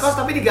gambar kaos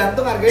tapi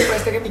digantung harganya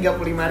price tag-nya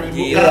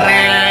 35.000.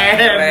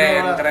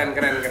 Keren.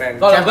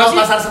 Kalau gua sih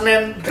pasar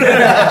Senen.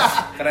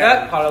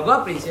 Keren. Kalau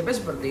gua prinsipnya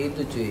seperti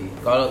itu, cuy.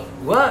 Kalau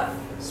gua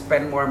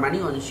spend more money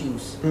on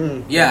shoes.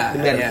 Iya,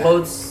 Dan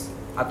clothes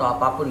atau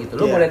apapun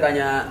gitu. Lu boleh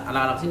tanya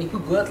anak-anak sini,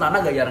 gue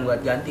celana gak jarang buat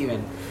ganti,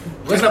 men.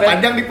 Celana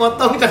panjang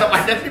dipotong.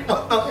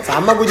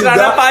 Sama gue juga.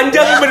 Celana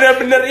panjang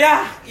bener-bener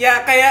ya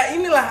kayak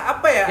inilah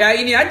apa ya? Ya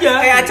ini aja.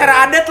 Kayak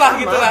acara adat lah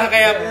gitu lah,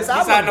 kayak ya,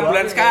 bisa 6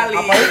 bulan sekali.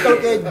 Apalagi kalau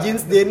kayak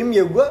jeans denim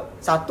ya gue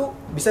satu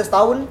bisa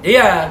setahun.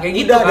 Iya, kayak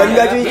gitu. Dan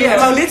gaji itu.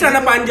 Emang dia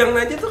celana panjang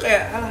aja tuh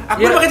kayak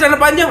aku pakai celana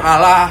panjang.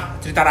 Alah,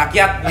 cerita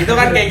rakyat gitu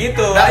kan kayak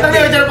gitu. Datang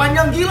dia celana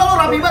panjang gila lo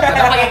rapi banget.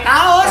 Kagak pakai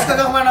kaos,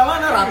 kagak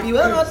kemana-mana, rapi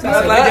banget.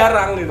 Sangat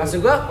jarang gitu.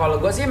 Maksud gue,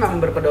 kalau gue sih memang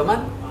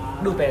berpedoman,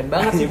 pengen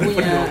banget sih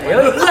punya. Ya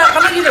udah,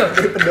 karena gitu.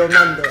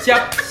 Berpedoman tuh.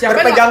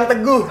 Siapa berpegang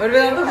teguh.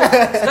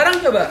 Sekarang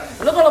coba,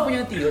 lo kalau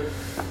punya tiut,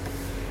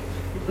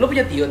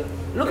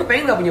 Lu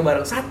kepengen nggak punya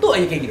barang satu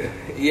aja kayak gitu?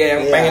 Iya,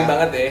 yang pengen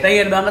banget ya.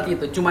 Pengen banget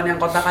gitu, cuman yang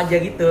kotak aja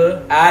gitu.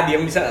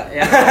 Diam bisa nggak?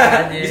 Ya,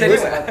 Bisa dia.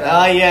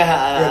 Oh iya.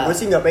 Ya gue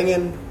sih nggak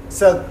pengen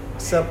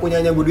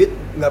sepunyanya gue duit,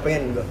 nggak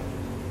pengen gue.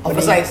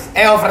 Oversize.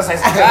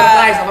 Overprice.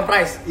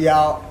 Ya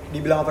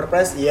dibilang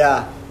overprice,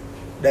 iya.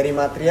 Dari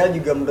material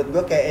juga menurut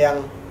gue kayak yang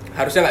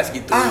Harusnya nggak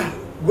segitu.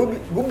 gue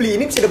beli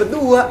ini bisa dapat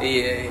 2.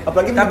 Iya.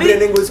 Apalagi Tapi-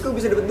 brand yang gue suka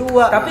bisa dapat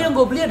 2. Tapi yang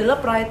gue beli adalah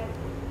Pride.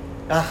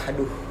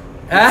 Aduh.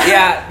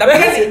 Iya, tapi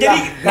kan jadi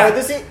Nah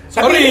itu sih.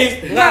 sorry,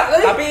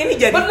 tapi ini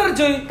jadi Bener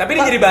cuy. Tapi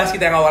ini jadi bahas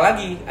kita yang awal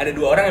lagi. Ada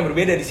 2 orang yang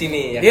berbeda di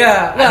sini ya. Iya,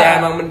 Ada iya. yang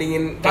emang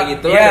mendingin kayak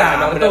gitu, Iya, ada yang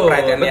emang betul, udah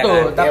perhatiannya betul.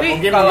 kan. Tapi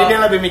Tapi kalau- mungkin dia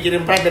lebih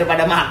mikirin pride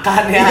daripada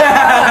makan ya.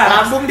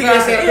 Lambung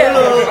digeser Iya,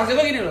 dulu. maksud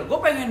gue gini loh, gue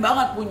pengen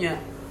banget punya.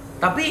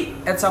 Tapi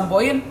at some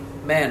point,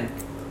 man,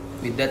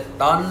 with that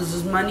tons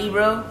of money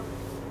bro,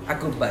 I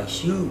could buy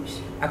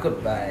shoes, I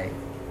could buy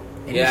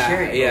any Iya,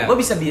 shirt. iya.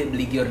 Gue bisa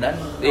beli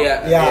Giordano. Iya.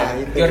 Ya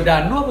itu.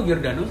 Giordano apa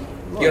Giordano sih?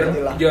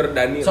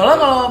 Jordani. Soalnya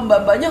kalau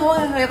mbak-mbaknya,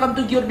 welcome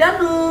to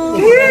Giordano.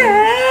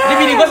 Ini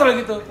bini gue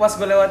selalu gitu, pas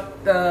gue lewat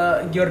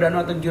Giordano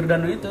atau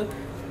Giordano itu,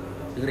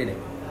 dengerin deh.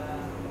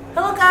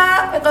 Halo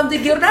kak, welcome to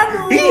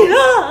Giordano.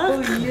 Oh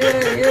iya,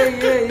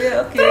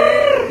 oke.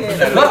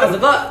 Nah,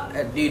 gue,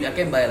 dude, I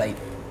can buy like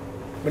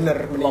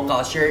Bener. local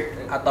shirt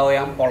atau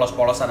yang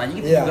polos-polosan aja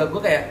gitu Iya. juga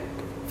gue kayak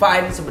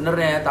fine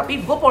sebenarnya,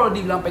 tapi gue kalau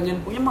dibilang pengen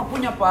punya mah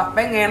punya pak,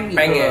 pengen gitu.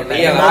 Pengen. Pengen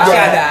Iya, pasti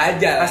aja. ada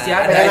aja. Pasti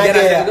ada Pengen aja.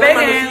 aja ya. Itu Pengen.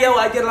 manusia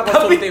wajar lah Tapi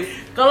konsumtif.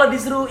 kalau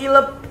disuruh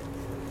ilep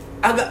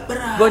Agak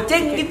berat.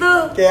 goceng gitu,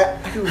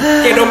 Kayak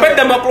Kayak dompet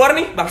udah mau keluar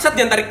nih, bangsat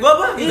jangan tarik gua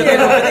apa? Gitu kan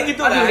dompetnya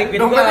gitu Aduh, kan. liquid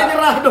Dompetnya gua.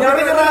 nyerah,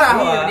 dompetnya nyerah.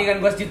 Iya, mendingan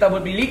gua sejuta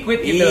buat beli liquid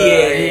gitu.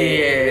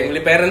 Iya.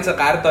 Beli parents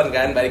sekarton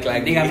kan, balik lagi.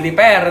 Mendingan beli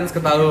parents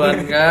ketahuan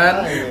kan.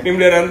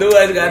 Beli orang tua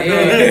sekarton.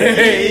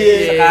 Iya.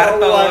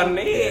 Sekarton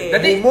nih.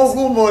 Berarti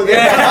gumo gitu.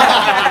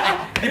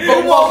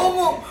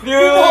 Ungu.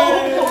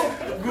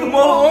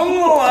 Gumo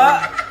Wak.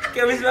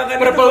 Kayak habis makan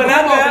purple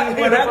Wanaga.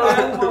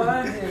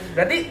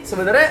 Berarti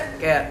sebenarnya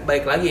kayak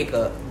balik lagi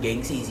ke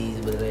gengsi sih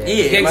sebenarnya.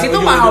 Iya, Gengsi emang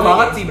tuh mahal ujung-ujungnya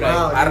banget sih, Bray.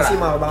 Mahal, Parah. gengsi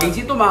mahal banget.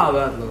 Gengsi tuh mahal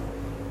banget loh.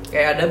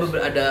 Kayak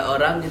ada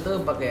orang gitu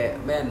pakai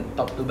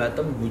top to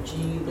bottom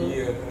Gucci gitu.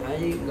 Iya.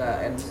 Aja enggak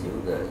ends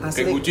juga.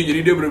 Kayak Gucci jadi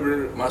dia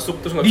bener-bener masuk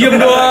terus nggak Diem bisa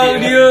doang, keluar.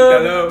 diem.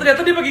 Dalam.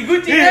 Ternyata dia pakai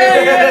Gucci. Iya,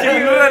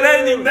 cemburuan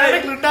anjing.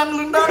 Naik lundang.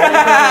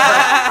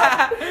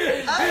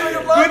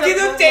 Gucci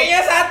tuh C-nya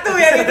 1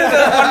 ya gitu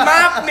tuh. Mohon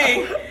maaf nih.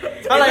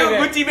 Salah Itu ya,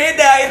 Gucci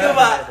beda itu,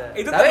 Pak.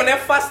 Itu Tapi temennya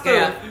Fast tuh.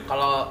 kayak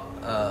kalau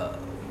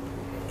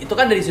itu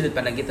kan dari sudut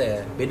pandang kita ya.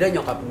 Beda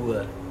nyokap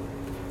gua.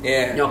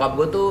 Iya. Nyokap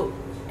gua tuh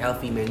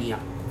LV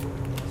maniac.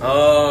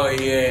 Oh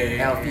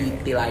iya. LV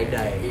till I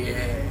die.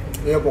 Iya.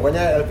 Ya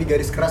pokoknya LV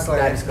garis keras lah.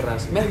 Garis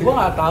keras. Men, gua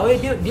nggak tahu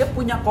ya dia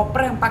punya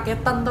koper yang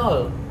paketan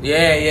tol.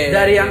 Iya.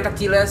 Dari yang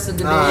kecilnya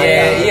segede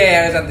Iya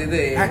yang saat itu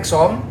ya.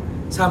 Hexom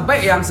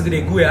sampai yang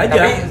segede gue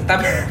aja.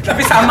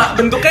 Tapi sama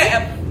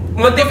bentuknya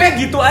motifnya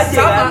gitu aja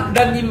sama kan.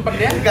 dan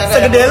nyimpennya.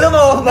 Segede lu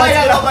mau Nggak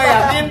yang lo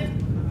bayangin.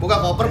 Buka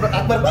koper berat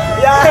akbar.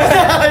 Ya.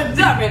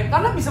 Enggak, men,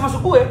 karena bisa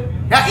masuk gue.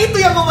 Ya itu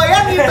yang gue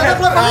bayangin. Karena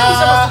keluar Karena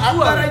bisa masuk gue.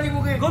 akbar aja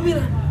mungkin. Gue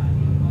bilang,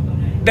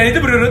 Dan itu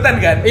berurutan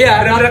kan? Iya.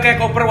 Bener-bener kayak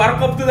koper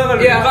warkop tuh tau kan?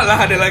 Iya. Buka lah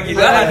ada lagi iya,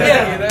 lah ada iya.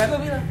 gitu kan. Gue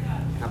bilang,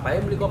 ngapain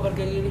beli koper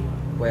kayak gini?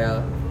 Well,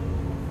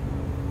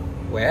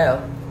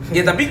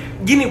 Ya tapi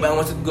gini bang,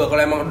 maksud gua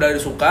kalau emang udah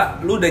suka,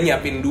 lu udah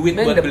nyiapin duit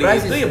man, buat the beli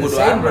price itu is ya bodo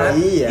insane, amat. bro.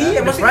 Iya. Iya,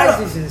 The maksudnya price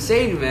kalau- is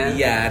insane, man.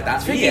 Iya,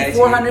 tapi Speaking iya sih.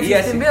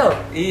 450 mil.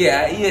 Iya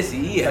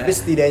sih. Tapi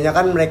setidaknya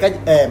kan mereka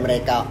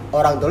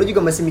orang tua lu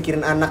juga masih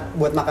mikirin anak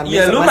buat makan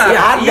Iya, besok. lu masih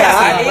mah- ada. iya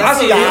sih,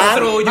 Masih itu kan?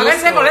 justru. Makanya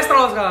saya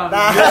kolesterol sekarang.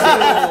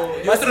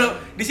 Justru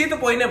di situ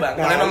poinnya bang.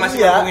 Kalau Nah, emang masih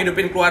iya. mampu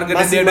ngidupin keluarga dan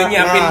Masih dia udah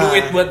nyiapin nah.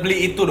 duit buat beli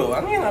itu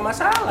doang, ya nggak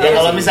masalah. Ya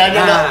kalau misalnya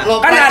Nah, lo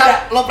kan ada-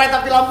 pride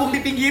tapi lambung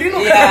dipinggirin lo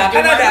Iya, kan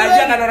gimana ada lagi?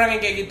 aja kan orang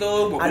yang kayak gitu.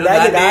 Mobil Ada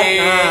aja gede, kan,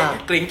 nah.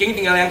 kelingking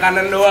tinggal yang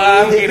kanan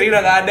doang, kiri udah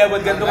nggak ada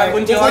buat gantungan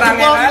kunci Buku orang ya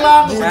jempol kan.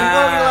 hilang, buku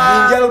jempol hilang.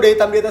 Ginjal udah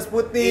hitam di atas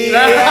putih.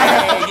 Nah,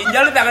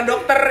 ginjal di tangan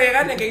dokter ya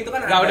kan, yang kayak gitu kan.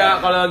 Gak ada. udah,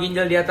 kalau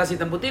ginjal di atas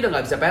hitam putih udah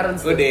nggak bisa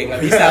parents. Udah nggak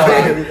bisa.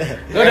 Bang.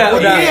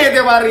 Udah. Iya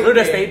tiap hari. Lu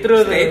udah stay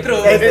true. Stay true.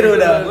 Stay true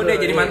udah. Udah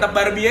jadi mantap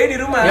Barbie aja di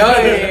rumah. Yo,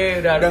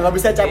 Udah nggak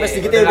bisa capek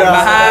sedikit ya udah udah.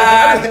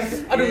 bahan.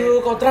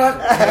 Aduh, kontrak.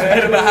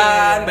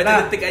 Berbahan, baca Nah.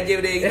 detik aja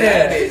udah gitu.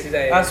 Iya. Udah sisa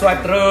ya.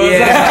 Swipe terus.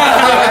 Iya.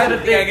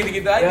 Kayak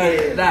gitu-gitu aja.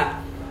 Nah,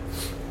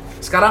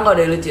 sekarang kalau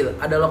dari lu Cil,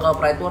 ada local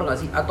pride war nggak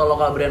sih atau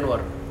local brand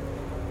war?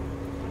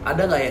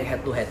 Ada nggak yang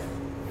head to head?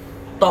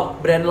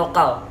 Top brand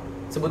lokal,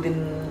 sebutin,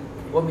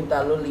 gua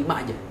minta lu 5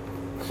 aja.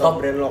 Top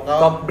brand lokal.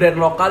 Top brand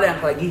lokal yang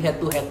lagi head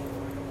to head.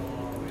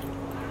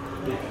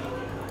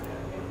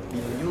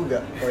 Bingung juga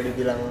kalau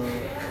dibilang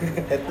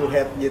head to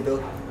head gitu.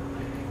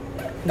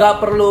 Nggak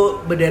perlu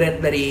berderet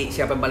dari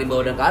siapa yang paling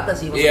bawah dan ke atas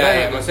sih,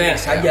 Iya, maksudnya,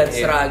 saja iya.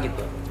 terserah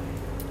gitu.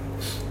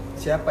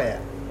 Siapa ya?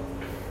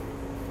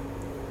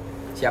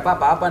 Siapa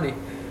apa-apa nih?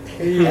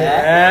 Iya.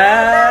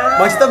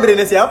 Maksudnya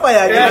brandnya siapa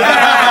ya? Gitu.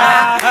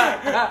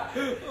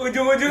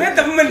 Ujung-ujungnya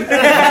temen.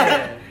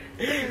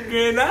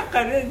 Gak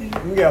enakan aja.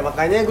 Enggak,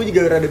 makanya gue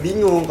juga rada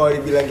bingung kalau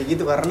dibilang kayak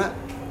gitu karena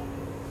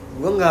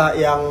gue nggak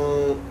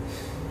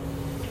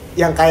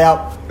yang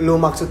kayak lu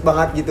maksud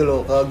banget gitu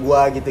loh ke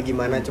gue gitu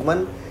gimana,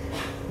 cuman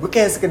gue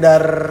kayak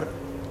sekedar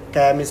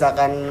kayak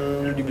misalkan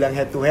lu dibilang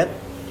head to head,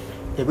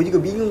 ya gue juga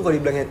bingung kalau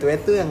dibilang head to head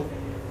tuh yang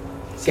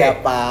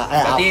siapa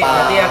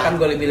berarti akan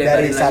gue lebih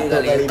lebarin lagi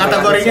kali ya.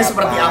 Kategorinya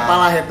seperti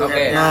apalah head to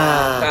head.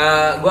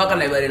 Nah, gue akan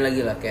lebarin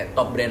lagi lah kayak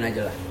top brand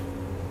aja lah.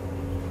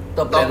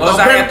 Top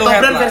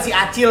brand versi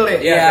achil deh.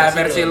 Iya,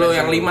 versi lo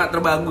yang 5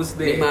 terbagus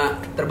deh.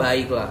 5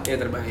 terbaik lah.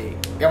 Iya, terbaik.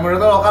 Yang menurut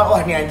lo lokal,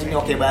 wah ini anjing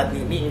oke banget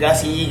nih. Ini enggak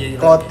sih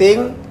gitu.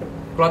 Clothing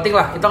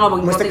lah, kita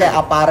ngomongin mesti clothing.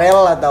 kayak apparel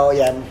atau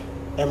ya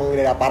emang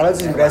dari apparel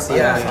sih sebenarnya sih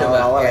ya,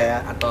 awal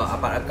ya. Atau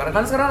apa? Karena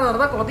kan sekarang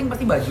rata-rata clothing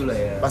pasti baju lah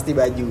ya. Pasti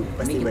baju.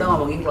 Ini kita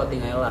ngomongin clothing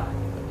aja lah.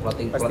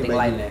 Clothing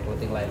line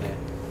ya.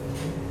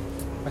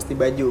 Pasti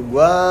baju.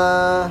 Gua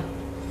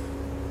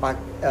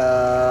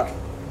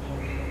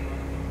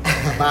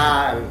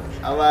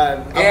Aman.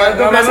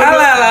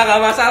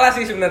 Gak masalah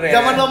sih sebenarnya.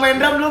 Zaman lo main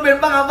drum dulu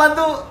band punk apa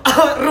tuh?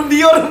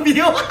 Rumbio.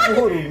 Rumbio.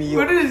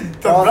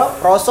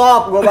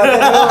 Prosop gua baca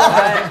dulu.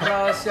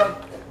 Prosop.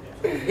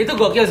 Itu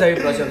gokil sih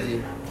Prosop sih.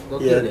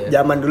 Gokil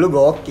ya. Zaman dulu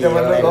gokil.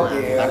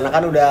 Karena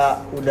kan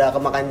udah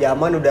kemakan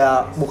zaman,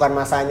 udah bukan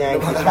masanya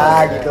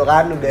kita gitu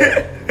kan,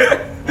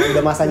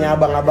 udah masanya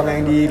abang-abang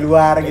yang di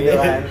luar gitu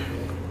kan.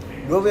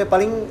 Gue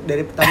paling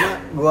dari pertama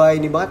gue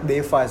ini banget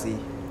Deva sih.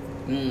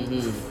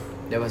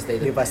 Deva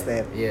State.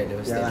 Iya,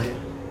 Deva State.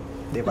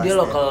 Dia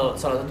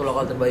salah satu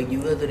lokal terbaik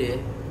juga tuh dia.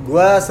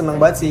 Gue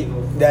seneng banget sih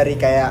dari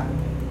kayak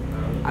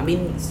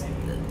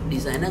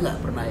desainnya nggak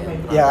pernah ya.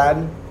 Iya kan.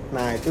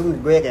 Nah itu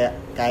gue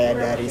kayak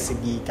dari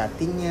segi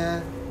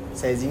cuttingnya,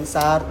 sizing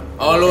chart.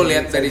 Oh lu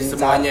lihat dari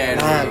semuanya ya.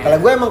 Nah kalau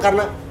gue emang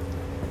karena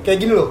kayak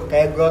gini loh,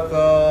 kayak gue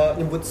ke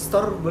nyebut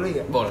store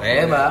boleh gak?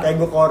 Boleh bang. Kayak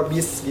gue ke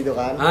Orbis gitu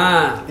kan.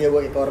 Dia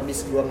gue ke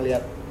Orbis, gue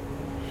ngeliat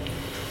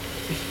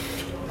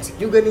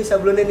asik juga nih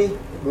sablonnya nih.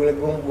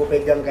 Gue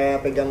pegang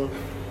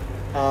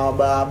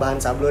bahan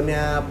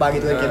sablonnya apa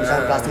gitu kan, kayak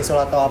misalnya plastisol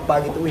atau apa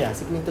gitu. Wih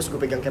asik nih, terus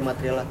gue pegang kayak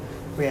materialnya.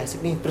 Wih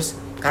asik nih, terus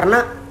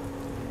karena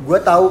gue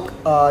tahu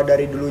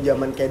dari dulu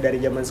dari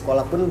zaman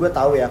sekolah pun gue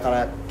tahu ya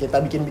kalau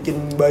kita bikin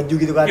baju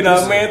gitu kan.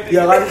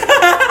 Ya kan.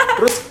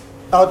 Terus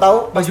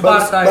tahu-tahu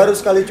baru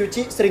sekali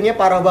cuci seringnya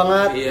parah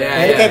banget.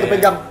 Ini kayak gue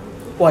pegang,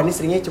 wah ini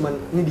seringnya cuman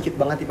ini dikit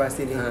banget nih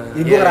pasti nih.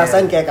 Jadi gue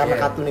ngerasain kayak karena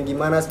katunnya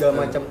gimana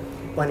segala macam.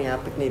 Wah ini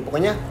apik nih.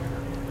 Pokoknya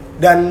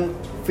dan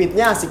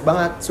fitnya asik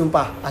banget,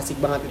 sumpah asik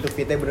banget itu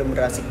fitnya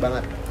bener-bener asik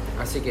banget.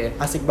 Asik ya.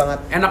 Asik banget.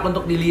 Enak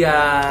untuk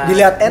dilihat.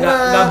 Enak.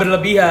 Nggak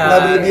berlebihan.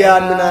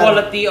 Benar.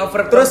 Quality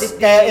over quantity. Terus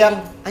kayak yang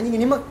anjing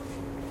ini mah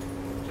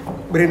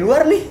brand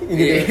luar nih.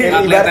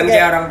 Nggak kelihatan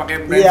kayak orang pakai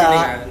brand sini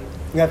kan.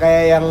 Nggak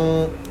kayak yang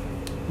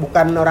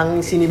bukan orang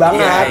sini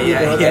banget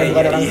gitu.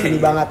 Bukan orang sini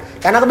banget.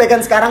 Karena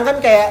kebaikan sekarang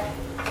kan kayak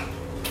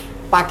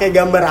pakai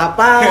gambar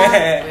apa,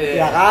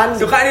 ya kan?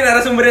 Suka nih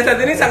narasumbernya saat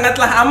ini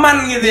sangatlah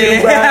aman gitu ya.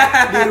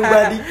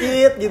 Dirubah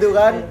dikit gitu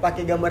kan.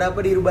 Pakai gambar apa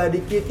dirubah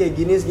dikit kayak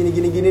gini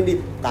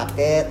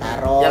dipakai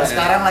taruh. Yang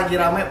sekarang lagi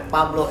rame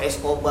Pablo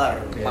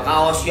Escobar. Pakai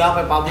kaos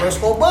siapa Pablo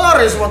Escobar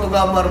ya suatu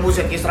gambar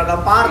musik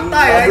seragam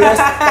partai ya.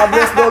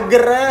 Pablo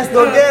Escobar.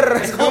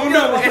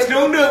 Esdongdong.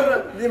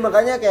 Jadi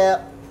makanya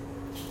kayak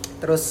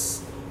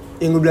terus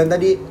yang gue bilang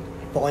tadi,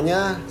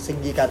 pokoknya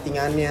segi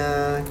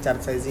cuttingannya,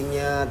 chart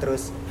sizingnya,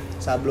 terus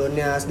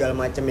sablonnya segala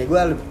macam ya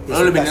gue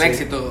lebih nilai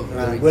situ.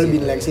 Nah, gue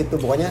lebih nilai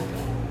situ pokoknya.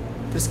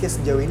 Terus kayak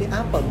sejauh ini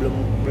apa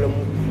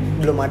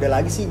belum ada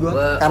lagi sih gue.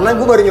 Karena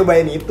gue baru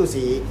nyobain itu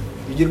sih.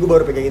 Jujur gue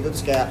baru pegang itu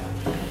terus kayak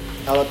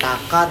kalau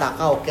taka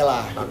oke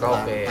lah. Taka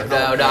oke.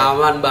 Udah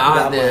aman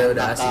banget ya,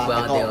 udah asik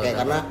banget ya. Oke,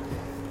 karena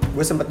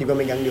gue sempet juga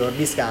megang di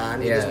Orbis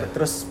kan.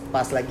 Terus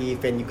pas lagi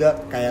event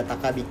juga kayak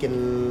Taka bikin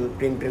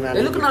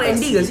print-printan. Lu kenal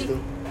Andy gak sih? Gitu.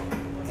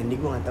 Andy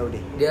gue nggak tahu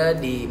deh. Dia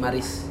di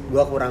Maris.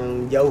 Gue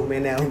kurang jauh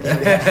mainnya mungkin.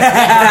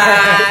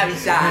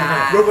 Bisa.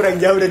 Gue kurang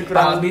jauh dan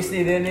kurang. Habis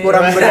nih dia nih.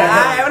 Kurang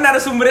emang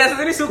narasumbernya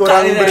saat ini suka.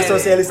 Kurang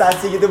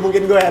bersosialisasi gitu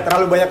mungkin gue ya.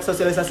 Terlalu banyak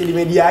sosialisasi di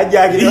media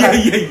aja gitu kan.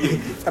 Iya.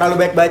 Terlalu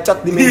banyak bacot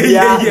di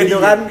media gitu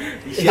kan.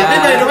 Tapi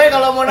by the way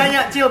kalau mau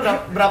nanya Cil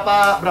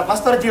berapa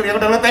store Cil yang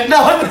udah lo take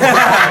down?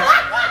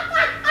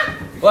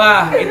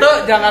 Wah, itu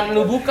jangan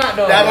lu buka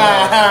dong.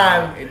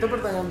 Jangan. Itu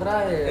pertanyaan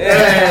terakhir.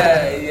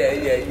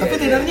 Iya. Tapi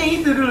tindarnya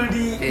itu dulu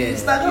di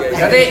Instagram.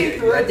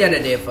 Berarti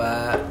ada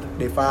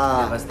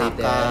Deva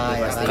State ya,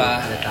 ada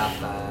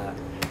Taka.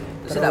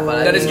 Terus ada apa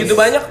lagi? Dari segitu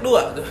banyak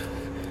 2 tuh.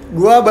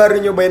 Gua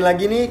baru nyobain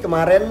lagi nih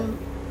kemarin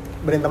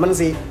brand temen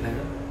sih.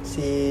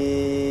 Si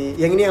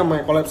yang ini yang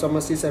collab sama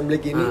si Sam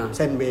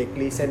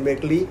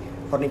Blakely,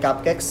 Horny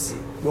Cupcakes.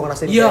 Gue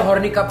ngerasain iya,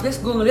 Horny Cupcakes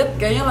gue ngeliat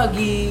kayaknya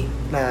lagi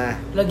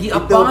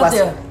up itu banget pas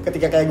ya.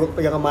 Ketika kayak gue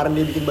pegang kemarin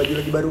dia bikin baju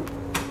lagi baru,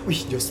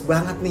 wih jos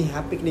banget nih,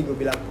 apik nih gue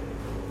bilang.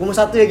 Gue mau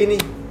satu ya gini,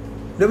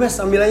 udah mas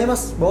ambil aja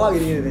mas, bawa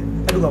gini.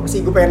 Aduh apa sih,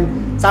 gue pengen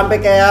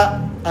sampai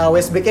kayak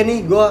Westback-nya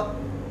nih, gue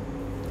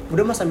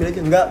udah mas ambil aja.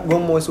 Enggak, gue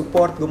mau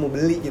support, gue mau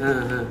beli gitu.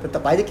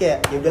 Tetap aja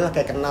kayak ya udahlah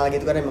kayak kenal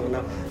gitu kan, emang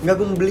kenal. Enggak,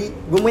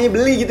 gue maunya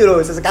beli gitu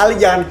loh.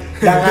 Sesekali jangan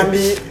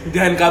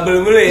jangan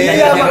kabel mulu ya.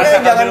 Iya, makanya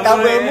jangan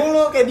kabel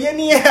mulu kayak dia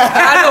nih ya.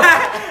 Aduh.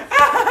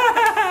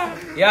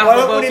 Ya,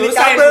 walaupun ini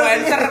susah kabel.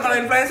 kalau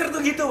influencer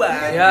tuh gitu, Bang.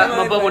 Ya,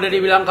 mumpung udah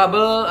dibilang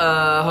kabel,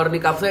 horny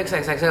cup tuh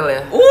XXL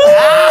ya.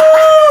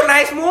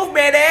 Nice move,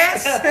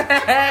 bedes.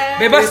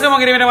 Bebas lu mau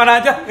ngirimin mana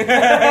aja.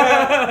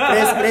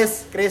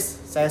 Chris,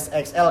 size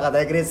XL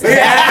katanya Chris.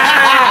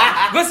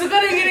 Gue suka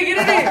nih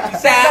gini-gini nih.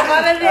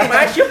 Tektokannya nih.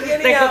 Masuk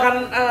gini. Tektokan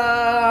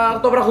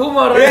ketoprak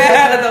humor.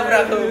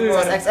 Ketoprak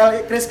humor. Size XL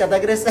Chris kata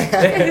Chris.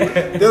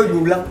 Dia gue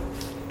bilang,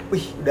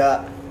 wih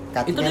udah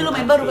Itu dia lo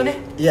main baru kan ya?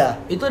 Iya.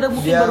 Itu ada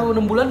mungkin baru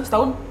 6 bulan,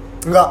 setahun?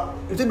 Enggak,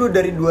 itu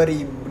dari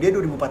 2000, dia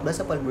 2014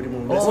 apa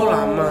 2015. Oh,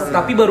 lama.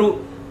 Tapi baru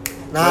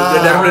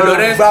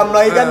Bam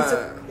lagi kan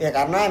ya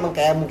karena emang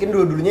kayak mungkin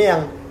dulu-dulunya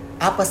yang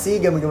apa sih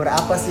gambar-gambar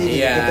apa sih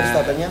Iya. gitu, terus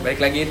tatanya. Balik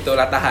lagi itu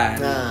latahan.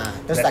 Nah,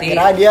 terus Berarti-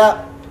 akhirnya dia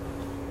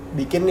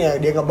bikin ya,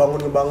 dia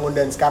ngebangun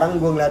dan sekarang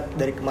gue ngeliat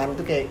dari kemarin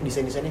tuh kayak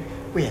desain-desainnya,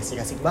 wih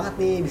asik-asik banget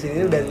nih,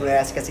 desainnya udah mulai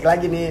asik-asik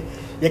lagi nih.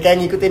 Ya kayak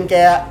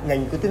nggak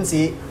ngikutin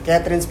sih,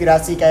 kayak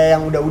terinspirasi kayak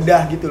yang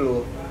udah-udah gitu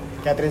loh.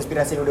 Kayak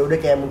terinspirasi yang udah-udah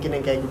kayak mungkin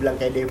yang kayak gue bilang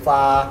kayak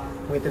Deva,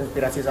 mungkin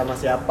terinspirasi sama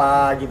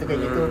siapa gitu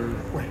kayak gitu.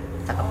 Wah,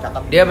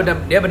 cakep-cakep.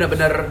 dia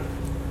benar-benar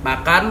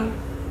makan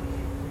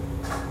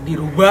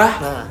dirubah.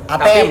 Nah,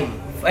 tapi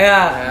ya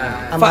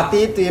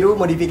amati, tiru,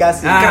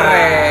 modifikasi.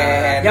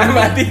 Keren. Yang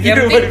Amati,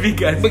 tiru, penting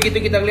modifikasi. begitu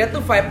kita lihat tuh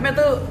vibe-nya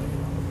tuh,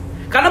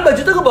 karena baju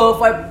tuh kebawa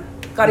vibe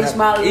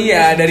karisma lu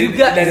Iya, dari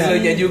juga lo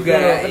nya juga.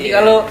 Ketika Iya.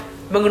 lo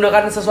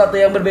menggunakan sesuatu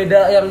yang berbeda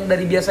yang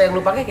dari biasa yang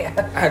lu pakai kayak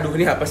Aduh,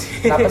 ini apa sih?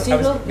 apa sih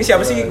lu? Ini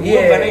siapa sih? Gue Iya,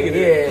 bukannya gitu.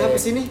 iya. Apa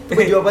sih ini? Itu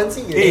baju apaan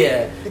sih? Gitu. Iya.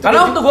 Itu Karena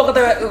baju- waktu gua ke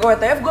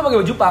WTF gua pakai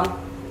baju punk.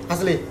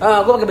 asli.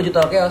 Gua pakai baju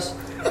Total Chaos.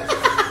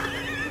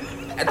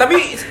 Tapi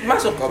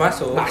masuk kok,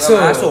 masuk.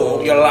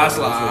 Jelas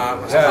lah.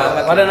 Masuk Ya,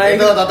 banget. pada naik.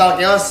 Itu total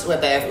chaos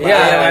WTF. Iya,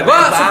 Banget, gua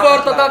banget, support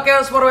Bang. Total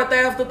Chaos for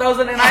WTF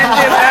 2019.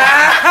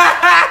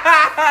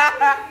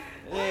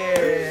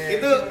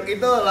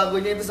 Itu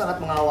lagunya itu sangat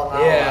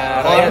mengawang-awang. Iya.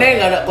 Kalau ini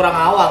nggak ada kurang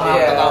awang.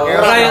 Iya. Total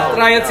chaos.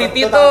 Riot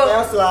City Total tuh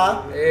chaos lah.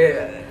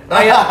 Iya.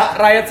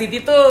 Riot City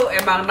tuh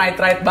emang night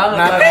ride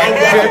banget.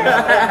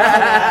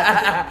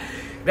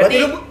 Berarti Berarti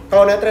lu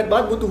kalau netret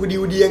banget butuh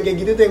hoodie-hoodie yang kayak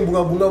gitu tuh yang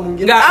bunga-bunga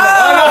mungkin. enggak.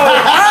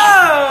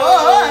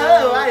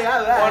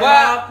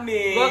 Maaf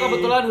nih. Gua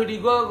kebetulan hoodie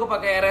gua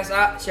pakai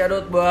RSA,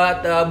 shout buat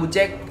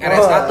Bucek.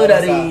 RSA tuh RSA.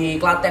 dari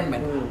Klaten,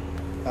 men.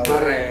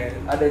 Keren.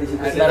 Ada di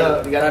situ. Ada,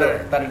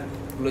 Ntar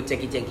lu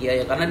ceki-ceki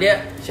aja karena dia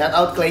Shout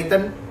out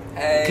Clayton.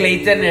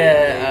 Clayton ya.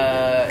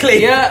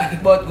 Clayton. Dia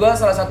buat gua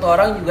salah satu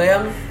orang juga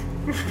yang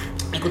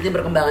ikutin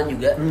perkembangan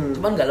juga,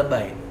 cuman nggak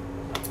lebay.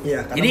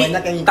 Iya, karena Jadi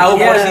banyak yang tahu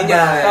ikutin.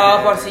 porsinya. Tahu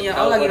porsinya.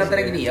 Tahu Oh lagi porsinya.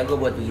 ngetren gini ya, gue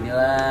buat begini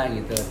lah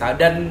gitu.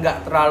 Dan nggak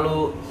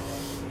terlalu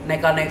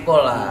neka-neko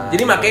lah.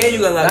 Jadi makanya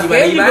juga nggak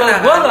Makanya juga gimana-gimana.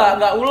 gue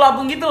nggak ulah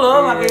pun gitu loh,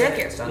 makanya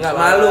kayak Nggak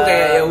malu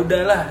kayak ya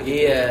udahlah. Gitu.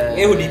 Iya.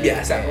 Ini hoodie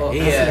biasa kok.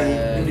 Iya. Asli,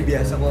 hoodie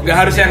biasa kok. Nggak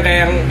harus yang kayak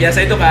yang biasa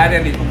itu kan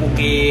yang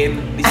dipupukin,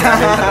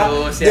 disiramin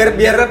terus. biar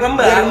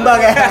berkembang. biar kembang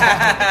ya.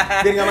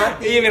 Biar nggak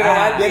mati. Iya, biar nggak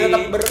mati. Biar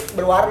tetap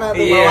berwarna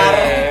tuh Iya. mawar.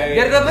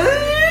 Biar tetap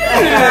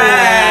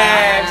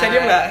Bisa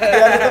diem nggak?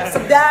 Biar tetap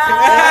sedap.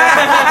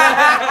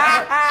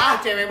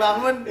 Cewek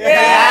bangun.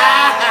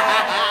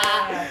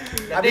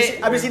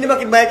 Abis ini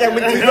makin banyak yang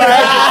benci gua.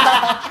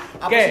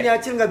 Apa Oke. sih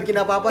Acil nggak bikin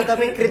apa-apa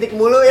tapi kritik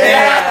mulu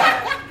ya.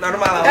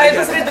 Normal lah. Ya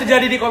itu sering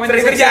terjadi di komentar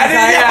Sering section terjadi,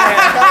 saya. ya.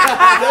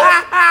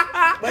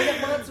 Banyak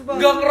banget sumpah.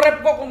 Gak nge-rap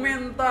kok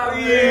komentar.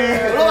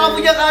 Lo nggak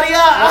punya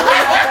karya.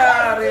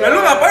 Lalu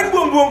ngapain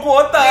buang-buang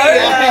kuota?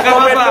 Gak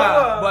Komen apa-apa.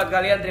 doang. Buat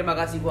kalian terima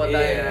kasih kuota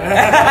Iya. ya.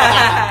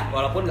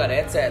 Walaupun gak ada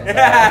AdSense.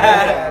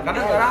 Karena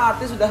sekarang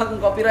artis sudah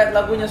copyright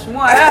lagunya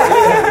semua ya.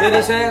 Jadi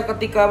saya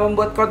ketika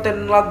membuat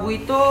konten lagu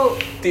itu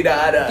Tidak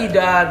ada.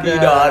 tidak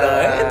ada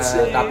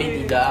AdSense. tapi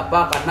tidak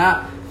apa karena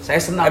saya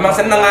senang. Emang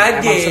seneng aja.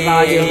 Emang senang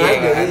aja.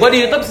 Iya. Gua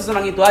di YouTube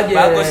sesenang itu aja.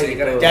 Bagus sih,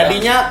 gitu. keren.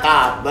 Jadinya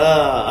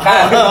kabel.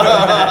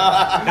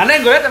 Karena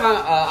yang gue liat emang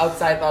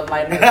outside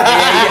online.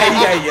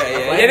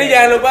 Iya. Jadi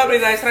jangan lupa beli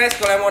nice rice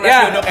kalau mau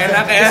nasi uduk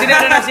enak ya. Di sini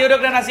ada nasi uduk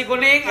dan nasi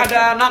kuning,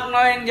 ada Nakno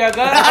yang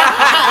jaga.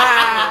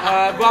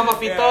 Gua sama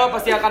Vito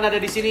pasti akan ada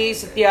di sini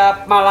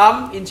setiap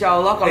malam, insya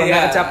Allah kalau nggak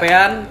Iya.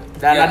 kecapean.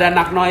 Dan Iya. ada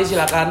Naknoy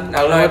silakan.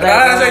 Kalau kenalan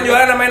langsung yang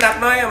jualan namanya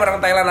Naknoy, orang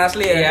Thailand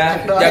asli ya. Iya.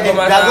 Jago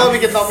masak. Jago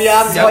bikin tom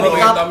yum. Jago di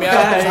bikin cup. tom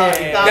yum.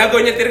 Jago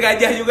nyetir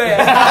gajah juga ya.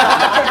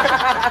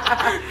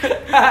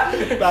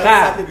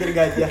 Bangsat nyetir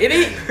gajah. Ini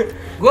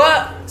gue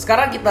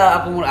sekarang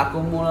kita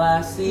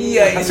akumulasi.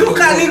 Iya,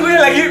 suka nih gue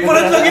lagi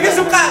mulut lo gini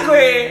suka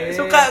gue.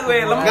 Suka gue.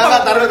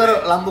 Enggak, taruh.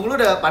 Lambung lu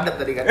udah padat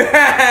tadi kan.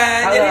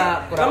 Jadi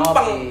kurang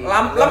lempeng,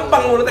 ngopi.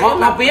 lempeng mulutnya. Oh,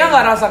 ngopinya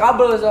nggak rasa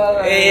kabel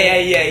soalnya.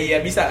 Iya,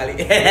 bisa kali.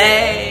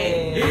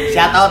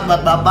 Shout out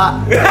buat bapak.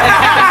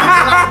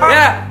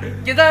 Ya,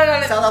 kita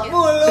Salah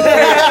mulu.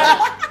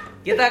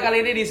 kita kali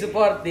ini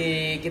disupport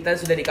kita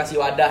sudah dikasih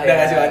wadah Udah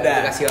ya. kasih wadah.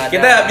 Dikasih wadah.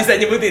 Kita bisa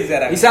nyebutin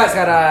sekarang. Bisa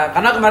sekarang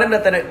karena kemarin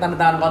udah tanda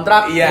tangan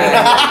kontrak. Iya.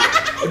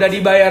 Udah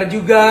dibayar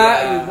juga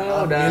Iya. gitu.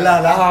 Alhamdulillah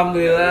lah.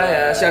 Alhamdulillah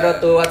ya. Shout out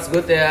to What's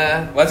Good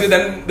ya. What's Good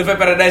dan The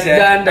Paradise ya.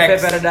 Dan The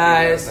Thanks.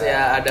 Paradise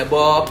ya, ada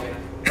Bob.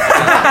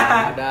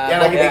 Ada yang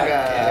lagi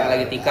tikas. Yang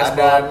lagi tikas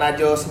ada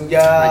Najo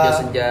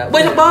Senja.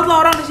 Banyak banget lah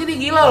orang di sini,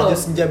 gila loh. Najo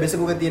Senja, biasa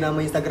gue ganti nama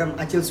Instagram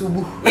Achil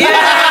Subuh.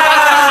 Iya.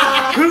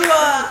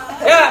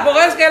 Ya,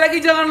 pokoknya sekali lagi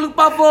jangan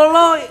lupa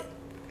follow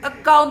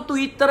account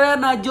Twitternya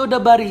Najo Da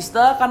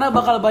Barista karena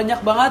bakal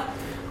banyak banget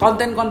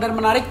konten-konten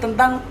menarik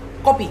tentang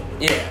kopi.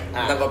 Iya,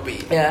 tentang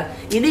kopi. Ya,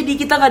 ini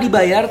kita nggak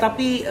dibayar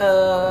tapi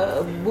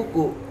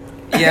buku.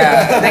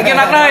 Iya. Thank you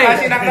Naknoy.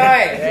 Makasih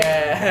Naknoy.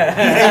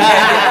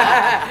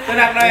 Itu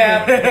Naknoy ya.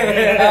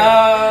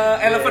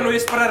 Elephant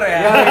Whisperer ya.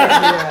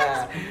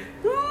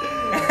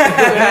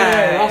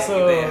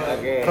 Langsung.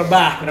 Oke.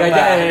 Rebah.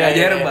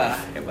 Gajah rebah.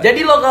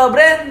 Jadi lokal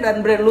brand dan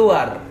brand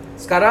luar.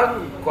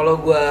 Sekarang kalau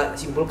gua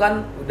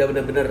simpulkan udah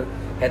bener-bener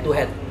head to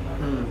head.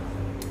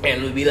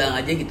 Kayak lu bilang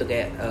aja gitu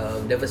kayak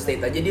Devastate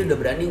aja dia udah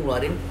berani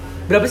ngeluarin.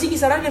 Berapa sih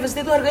kisaran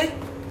Devastate itu harganya?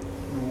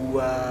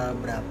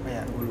 Berapa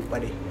ya? Gue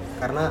lupa deh.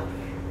 Karena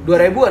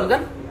 2.000-an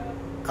kan?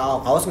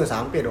 kaos nggak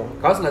sampai dong.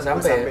 Kaos nggak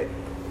sampai.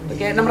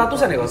 Kayak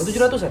 600-an ya kalau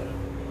 700-an.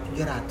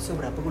 300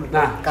 berapa gue lupa.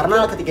 Nah, karena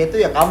ketika itu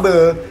ya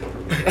kabel.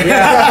 Iya.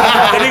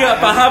 Jadi nggak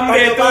paham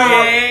deh itu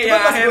ya.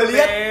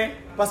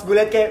 Pas gue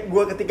lihat kayak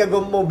ketika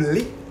gue mau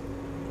beli,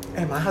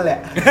 mahal ya.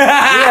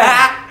 Iya.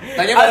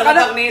 Tanya baru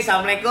ketok nih,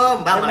 assalamualaikum,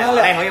 bang.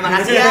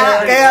 Makasih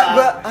ya. Kayak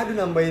gue,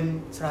 nambahin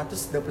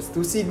 100 dapet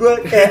stusi, gue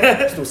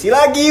kayak stusi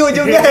lagi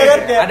ujungnya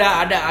kan kayak.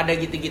 Ada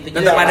gitu-gitu.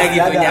 Tetap ada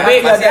gitunya.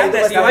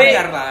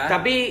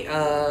 Tapi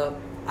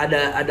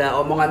ada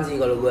omongan sih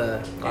kalau gue,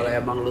 kalau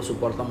emang lu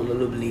support temen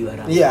lu beli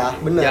barang. Iya,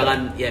 benar. Jangan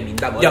ya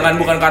minta boleh. Jangan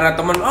bukan karena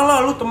temen,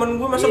 lu temen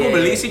gue masa gue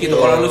beli sih gitu.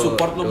 Kalau lu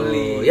support lu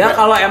beli. Ya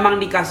kalau emang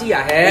dikasih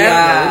ya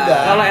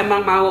kalau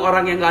emang mau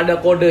orang yang nggak ada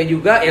kode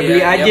juga ya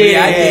beli aja. Beli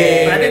aja.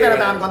 Berarti tanda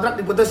tangan kontrak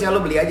diputus ya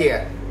lu beli aja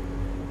ya.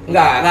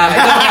 Enggak.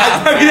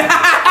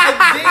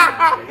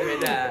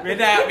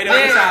 Beda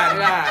urusan.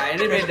 Enggak,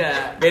 ini beda.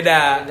 Beda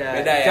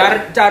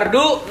ya.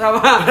 Cardu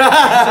sama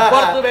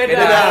support tuh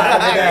beda.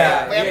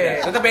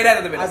 Tetap beda.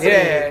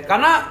 Iya,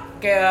 karena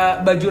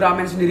kayak baju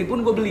ramen sendiri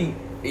pun gue beli.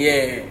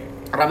 Iya.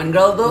 Ramen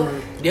Girl tuh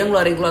dia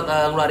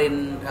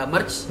ngeluarin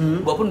merch,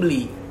 gue pun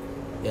beli.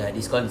 Ya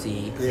diskon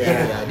sih.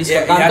 Iya.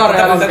 Diskon kantor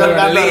ya.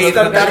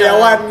 Diskon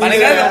karyawan. Paling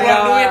kan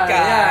keluar duit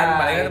kan.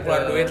 Paling kan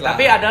keluar duit lah.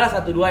 Tapi adalah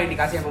 1-2 yang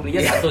dikasih yang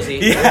pembelinya satu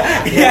sih.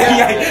 Iya.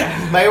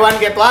 Buy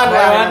one get one.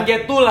 Buy one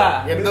get two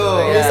lah. Gitu.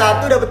 Beli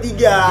 1 dapat 3.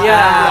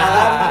 Iya.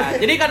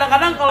 Jadi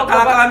kadang-kadang kalau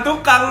kalah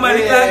tukang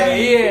balik lagi.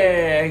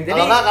 Iya.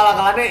 Kalau enggak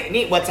kalah-kalahnya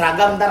ini buat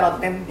seragam ntar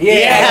rotten.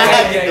 Iya.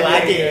 Gitu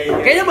aja.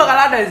 Kayaknya bakal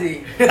ada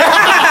sih.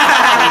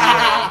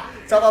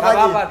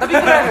 Apa-apa. Tapi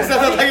keren.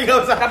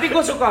 Usah. Tapi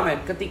gue suka men,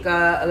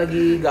 ketika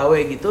lagi gawe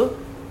gitu,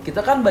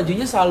 kita kan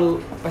bajunya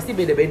selalu pasti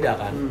beda-beda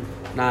kan.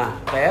 Nah,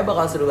 kayaknya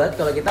bakal seru banget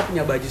kalau kita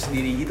punya baju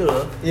sendiri gitu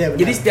loh. Iya,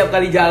 benar. Jadi setiap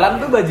kali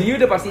jalan tuh bajunya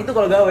udah pasti itu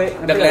kalau gawe.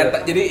 Udah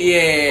kelihatan. Jadi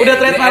udah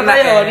terlihat mata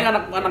ya, ini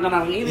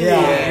anak-anak ini Iya,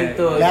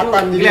 gitu.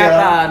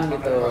 Kelihatan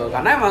gitu.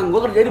 Karena emang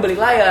gue kerjanya di balik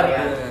layar.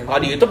 Kalau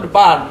di YouTube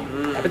depan,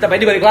 tapi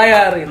di balik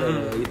layar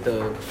gitu.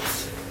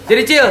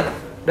 Jadi Cil,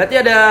 berarti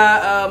ada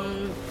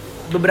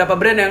beberapa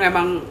brand yang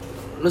emang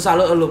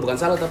lu bukan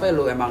salut tapi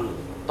lu emang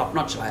top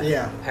notch lah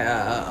ya.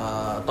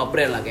 Top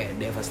brand lah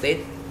kayak Devastate,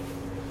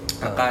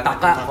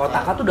 Taka. Kalau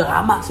Taka tuh udah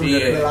lama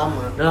sebenarnya.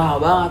 Udah lama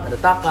banget ada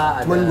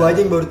Taka. Cuman gua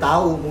aja yang baru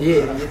tahu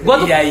mungkin. Gua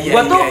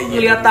tuh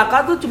ngeliat Taka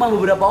tuh cuma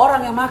beberapa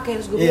orang yang make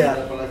terus gua bilang,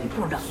 ini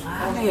produk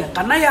mana ya?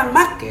 Karena yang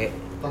make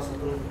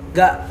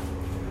enggak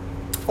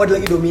ada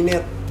lagi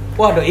Dominate.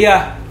 Waduh,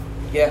 iya.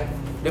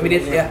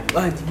 Dominate ya.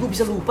 Wah, gua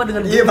bisa lupa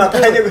dengan Iya,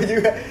 makanya gua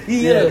juga.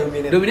 Iya,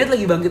 Dominate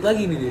lagi bangkit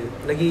lagi nih dia.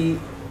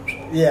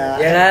 Iya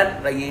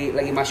kan,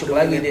 lagi masuk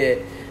lagi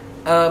dia.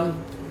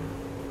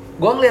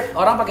 Gue ngeliat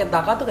orang pakai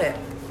Taka tuh kayak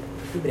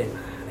ini brand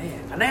mana ya?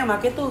 Karena yang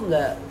pakai tuh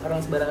nggak orang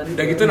sembarangan.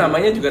 Udah gitu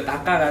namanya juga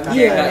Taka kan, Iya.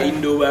 kayak nggak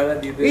Indo banget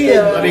gitu.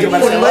 Iya, Jepun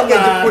banget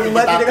kan.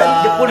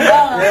 Jepun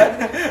banget.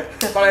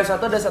 Kalau yang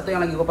ada satu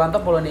yang lagi gue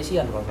pantau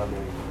Polynesian kalau kamu.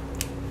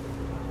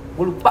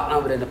 Gue lupa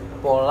nama brandnya,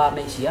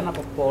 Polynesian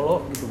apa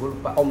Polo gitu gue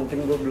lupa. Oh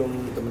mungkin gue belum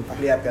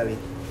lihat kali.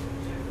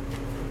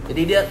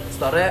 Jadi dia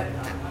store-nya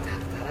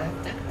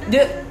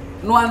dia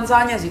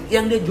nuansanya sih,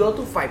 yang dia jual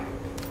tuh vibe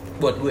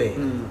buat gue,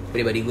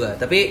 pribadi gue.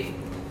 Tapi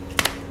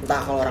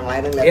entah kalau orang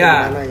lain yang lihat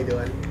gimana gitu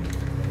kan.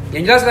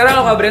 Yang jelas sekarang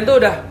lokal brand tuh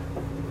udah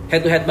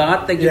head to head banget,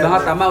 thank you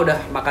banget sama udah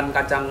makan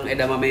kacang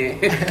edamame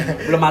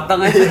belum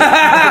matang aja.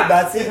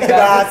 basi.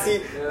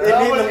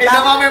 Ini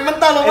edamame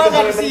mentah lo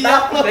makan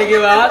siap lo. Thank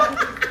you banget.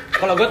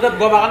 Kalau gue tetap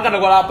gue makan karena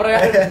gue lapar ya.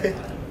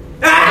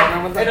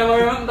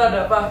 Edamame mentah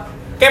ada apa?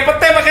 Kayak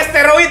pete pakai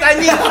steroid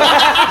anjing.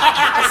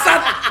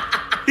 Asat.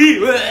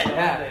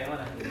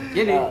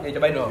 Gini,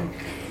 cobain dong.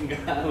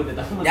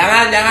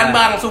 Jangan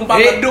bang, sumpah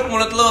meduk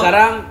mulut lo.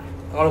 Sekarang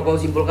kalau kau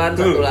simpulkan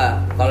satu lah,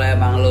 kalau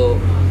emang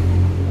lo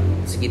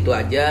segitu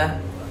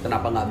aja,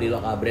 kenapa nggak beli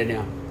lokal brand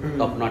yang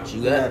top notch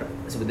juga?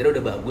 Sebenarnya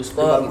udah bagus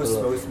kok gitu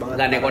loh.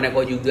 Nggak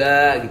neko-neko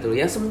juga gitu loh.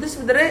 Yang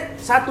sebenarnya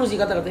satu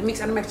sih kata-katanya mix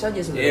and match aja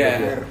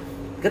sebenarnya.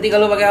 Ketika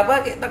lo pakai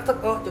apa, kayak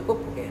tak oh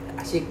cukup, oke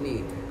asik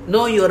nih.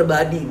 Know your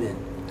body man.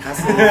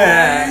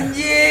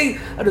 Anjing.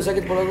 Aduh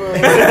sakit kepala gue.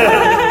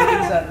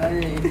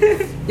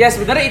 Ya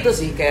sebenarnya itu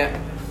sih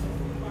kayak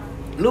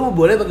lu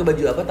boleh pakai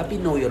baju apa tapi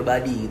know your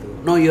body gitu.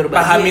 Know your body.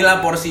 Pahamilah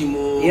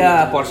porsimu.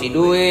 Iya, porsi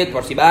duit,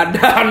 porsi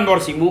badan,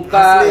 porsi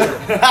muka.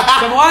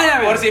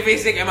 Semuanya, men. Porsi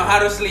fisik emang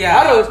harus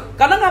lihat. Harus.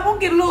 Karena nggak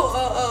mungkin lu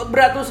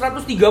berat lu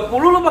 130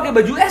 lu pakai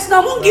baju S,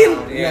 nggak mungkin.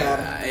 Iya.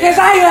 Kayak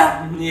saya.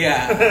 Iya.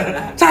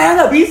 Saya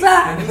nggak bisa.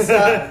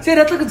 Saya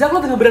datang ke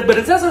Jaklot dengan berat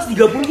badan saya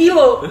 130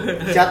 kilo.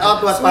 Shout out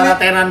buat para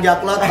tenan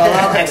Jaklot,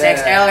 tolong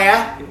XXL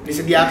ya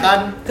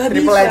disediakan.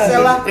 Triple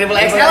XL lah. Triple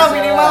XL lah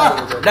minimal.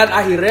 Dan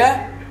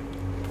akhirnya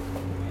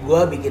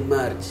gua bikin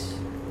merch.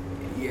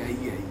 Iya.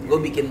 Gue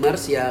bikin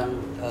merch yang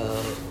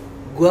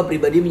gue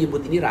pribadi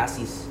menyebut ini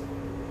rasis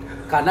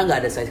karena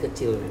nggak ada size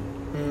kecil.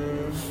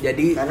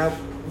 Jadi karena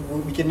gue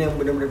bikin yang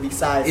benar-benar big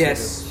size.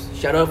 yes,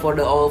 gitu. shout out for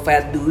the all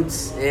fat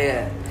dudes.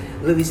 Yeah,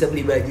 lu bisa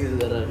beli baju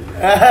sekarang.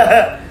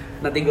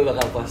 Nanti gue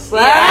bakal post.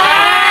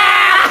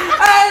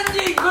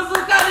 Anjing, gue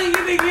suka nih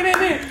gini-gini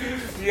nih.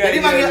 Jadi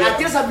manggil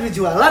Acil sambil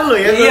jualan lo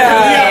ya. Iya.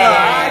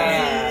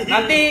 Anjing.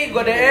 Nanti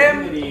gue DM,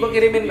 gue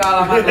kirimin ke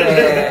alamat lo.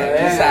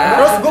 Bisa.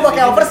 Terus gue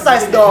pakai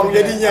oversize dong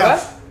jadinya.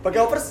 Pakai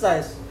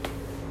oversize.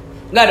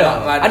 Nggak dong,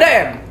 ada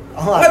M.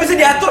 Nggak bisa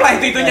diatur lah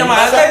itu-itunya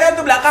mas. Saya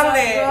tuh belakang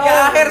nih. Ya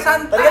akhir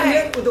santai. Tadi kan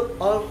bilang untuk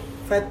all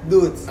fat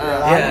dudes. Ya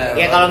kan?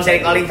 Ya kalau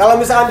misalnya calling Kalau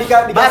misalkan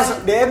dikasih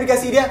DM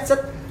dikasih dia, set,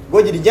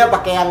 gue jadinya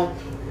pakai yang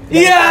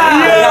Iya.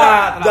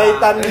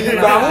 jahitan di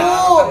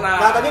bahu,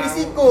 katanya di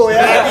siku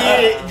ya.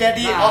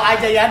 jadi oh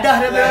aja yadah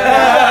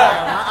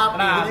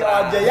Maaf, jadi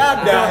aja ya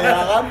ada ya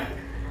kan.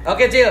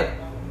 Oke, Cil.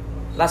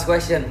 Last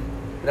question.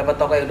 Berapa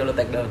toko yang udah lu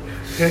take down?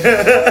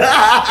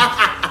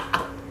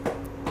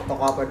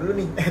 Toko apa dulu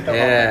nih? Toko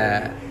Ya.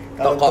 apa?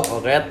 Kalau Toko, untuk-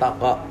 oke,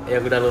 toko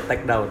yang udah lu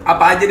take down.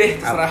 Apa aja deh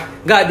terserah.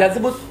 Enggak, jangan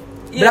sebut.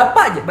 Iya. Berapa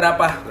aja?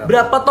 Berapa?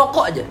 Berapa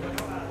toko aja?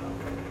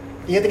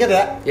 Ingat-ingat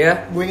ya. Ya.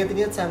 Gue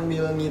inget-inget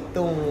sambil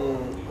ngitung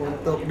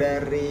untuk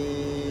dari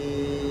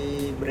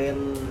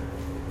brand.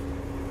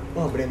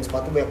 Wah, brand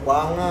sepatu banyak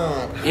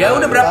banget. Ya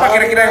udah berapa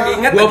kira-kira yang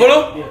diingat?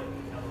 20?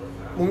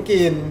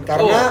 Mungkin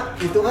karena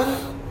itu kan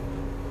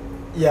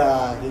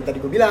ya yang tadi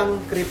gue bilang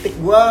kritik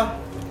gue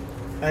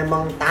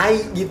emang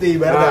tai gitu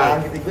ibaratnya kan,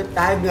 kritik gue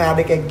tai, nggak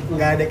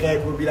ada kayak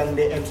gue bilang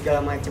DM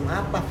segala macem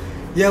apa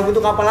ya,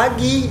 untuk apa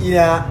lagi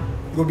ya,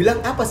 gue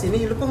bilang apa sih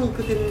ini, lu kok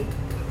ngikutin,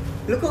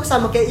 lu kok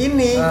sama kayak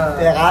ini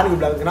ya kan, gue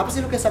bilang kenapa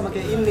sih lu kayak sama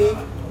kayak ini,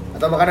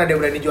 atau bahkan ada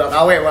yang berani jual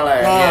KW malah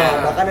ya. nah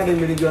bahkan ada yang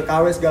berani jual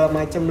KW segala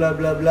macem bla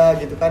bla bla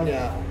gitu kan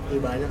ya,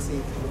 banyak sih,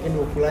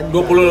 mungkin 20-an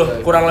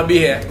 20 kurang lebih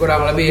ya.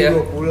 Kurang lebih ya.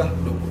 20 lah.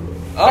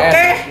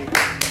 Oke.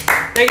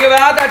 Thank you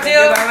banget,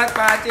 Acil. Thank you banget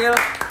Pak Acil.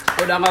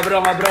 Udah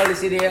ngobrol-ngobrol di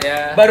sini ya.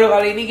 Ya. Baru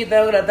kali ini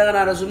kita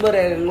kedatangan narasumber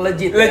yang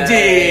legit.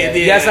 Legit.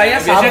 Ya. Biasanya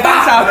kan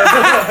sampah.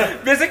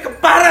 Biasanya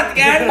keparat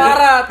kan.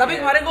 Parah. Tapi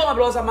kemarin gua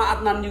ngobrol sama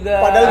Adnan juga.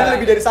 Padahal ini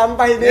lebih dari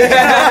sampah ini.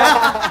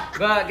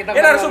 Kita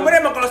Ya narasumber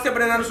emang kalau setiap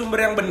ada narasumber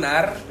yang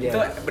benar, Iya. itu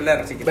benar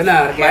sih.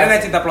 Benar, Kemarin kayak ada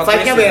cinta plot twist.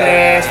 Vibe-nya juga.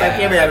 beres,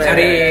 vibe-nya beres.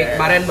 Dari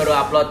kemarin baru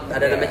upload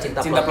ada namanya Cinta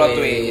Cinta Plot Plot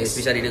Twist. Twist.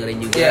 Bisa didengerin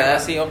juga. Ya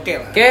masih oke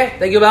lah. Oke,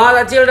 thank you banget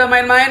Acil udah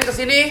main-main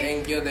kesini.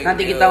 Thank you.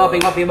 Nanti kita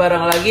ngopi-ngopi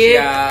bareng lagi.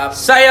 Siap.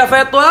 Saya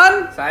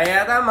Fetwan,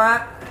 Saya Tama.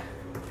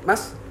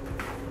 Mas.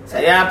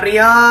 Saya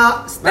Prio.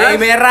 Stay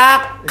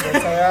berak. Dan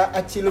saya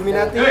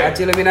achilluminati.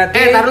 Achilluminati.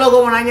 Ntar lu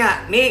gue mau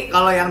nanya, nih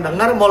kalau yang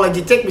denger mau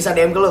legit check bisa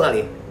DM ke lu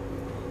kali.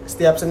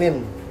 Setiap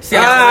Senin. Siap.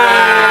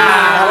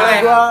 Karena Boleh.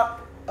 gua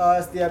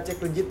setiap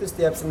cek legit tuh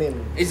setiap Senin.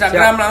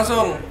 Instagram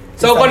langsung.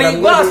 So, kalau di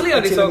Instagram gua di asli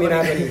loh di so.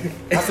 Achilluminati.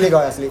 Asli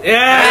kok asli.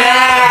 Ya.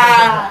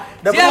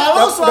 Dapat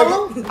Selalu.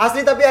 asli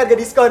tapi harga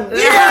diskon.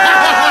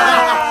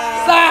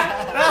 Sah.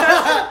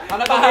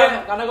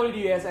 Karena gue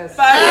di USS.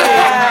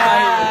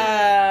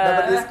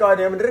 Dapat diskon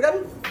ya, bener kan?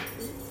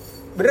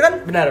 Bener kan?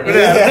 Benar.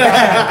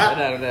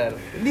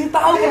 Dia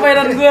tahu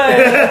permainan gue.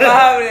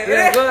 Paham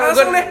ya.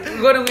 Langsung deh.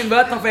 Gue nungguin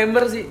banget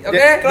November sih.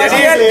 Oke.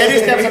 Jadi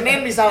setiap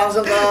Senin bisa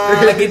langsung ke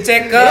Lagi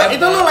cek ke.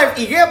 Itu lu live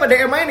IG apa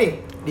DM aja nih?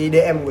 Di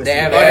DM gue sih.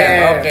 DM. Oh,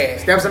 DM. Oke.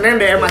 Setiap Senin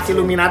DM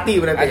Achilluminati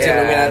berarti.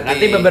 Achilluminati.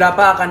 Nanti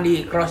beberapa akan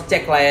di cross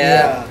check lah ya.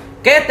 Iya.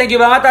 Oke, thank you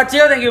banget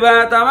Acil, thank you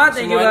banget Tama,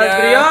 thank you Semuanya. banget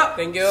Prio.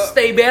 Thank you.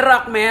 Stay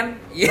berak, man.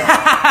 Yeah.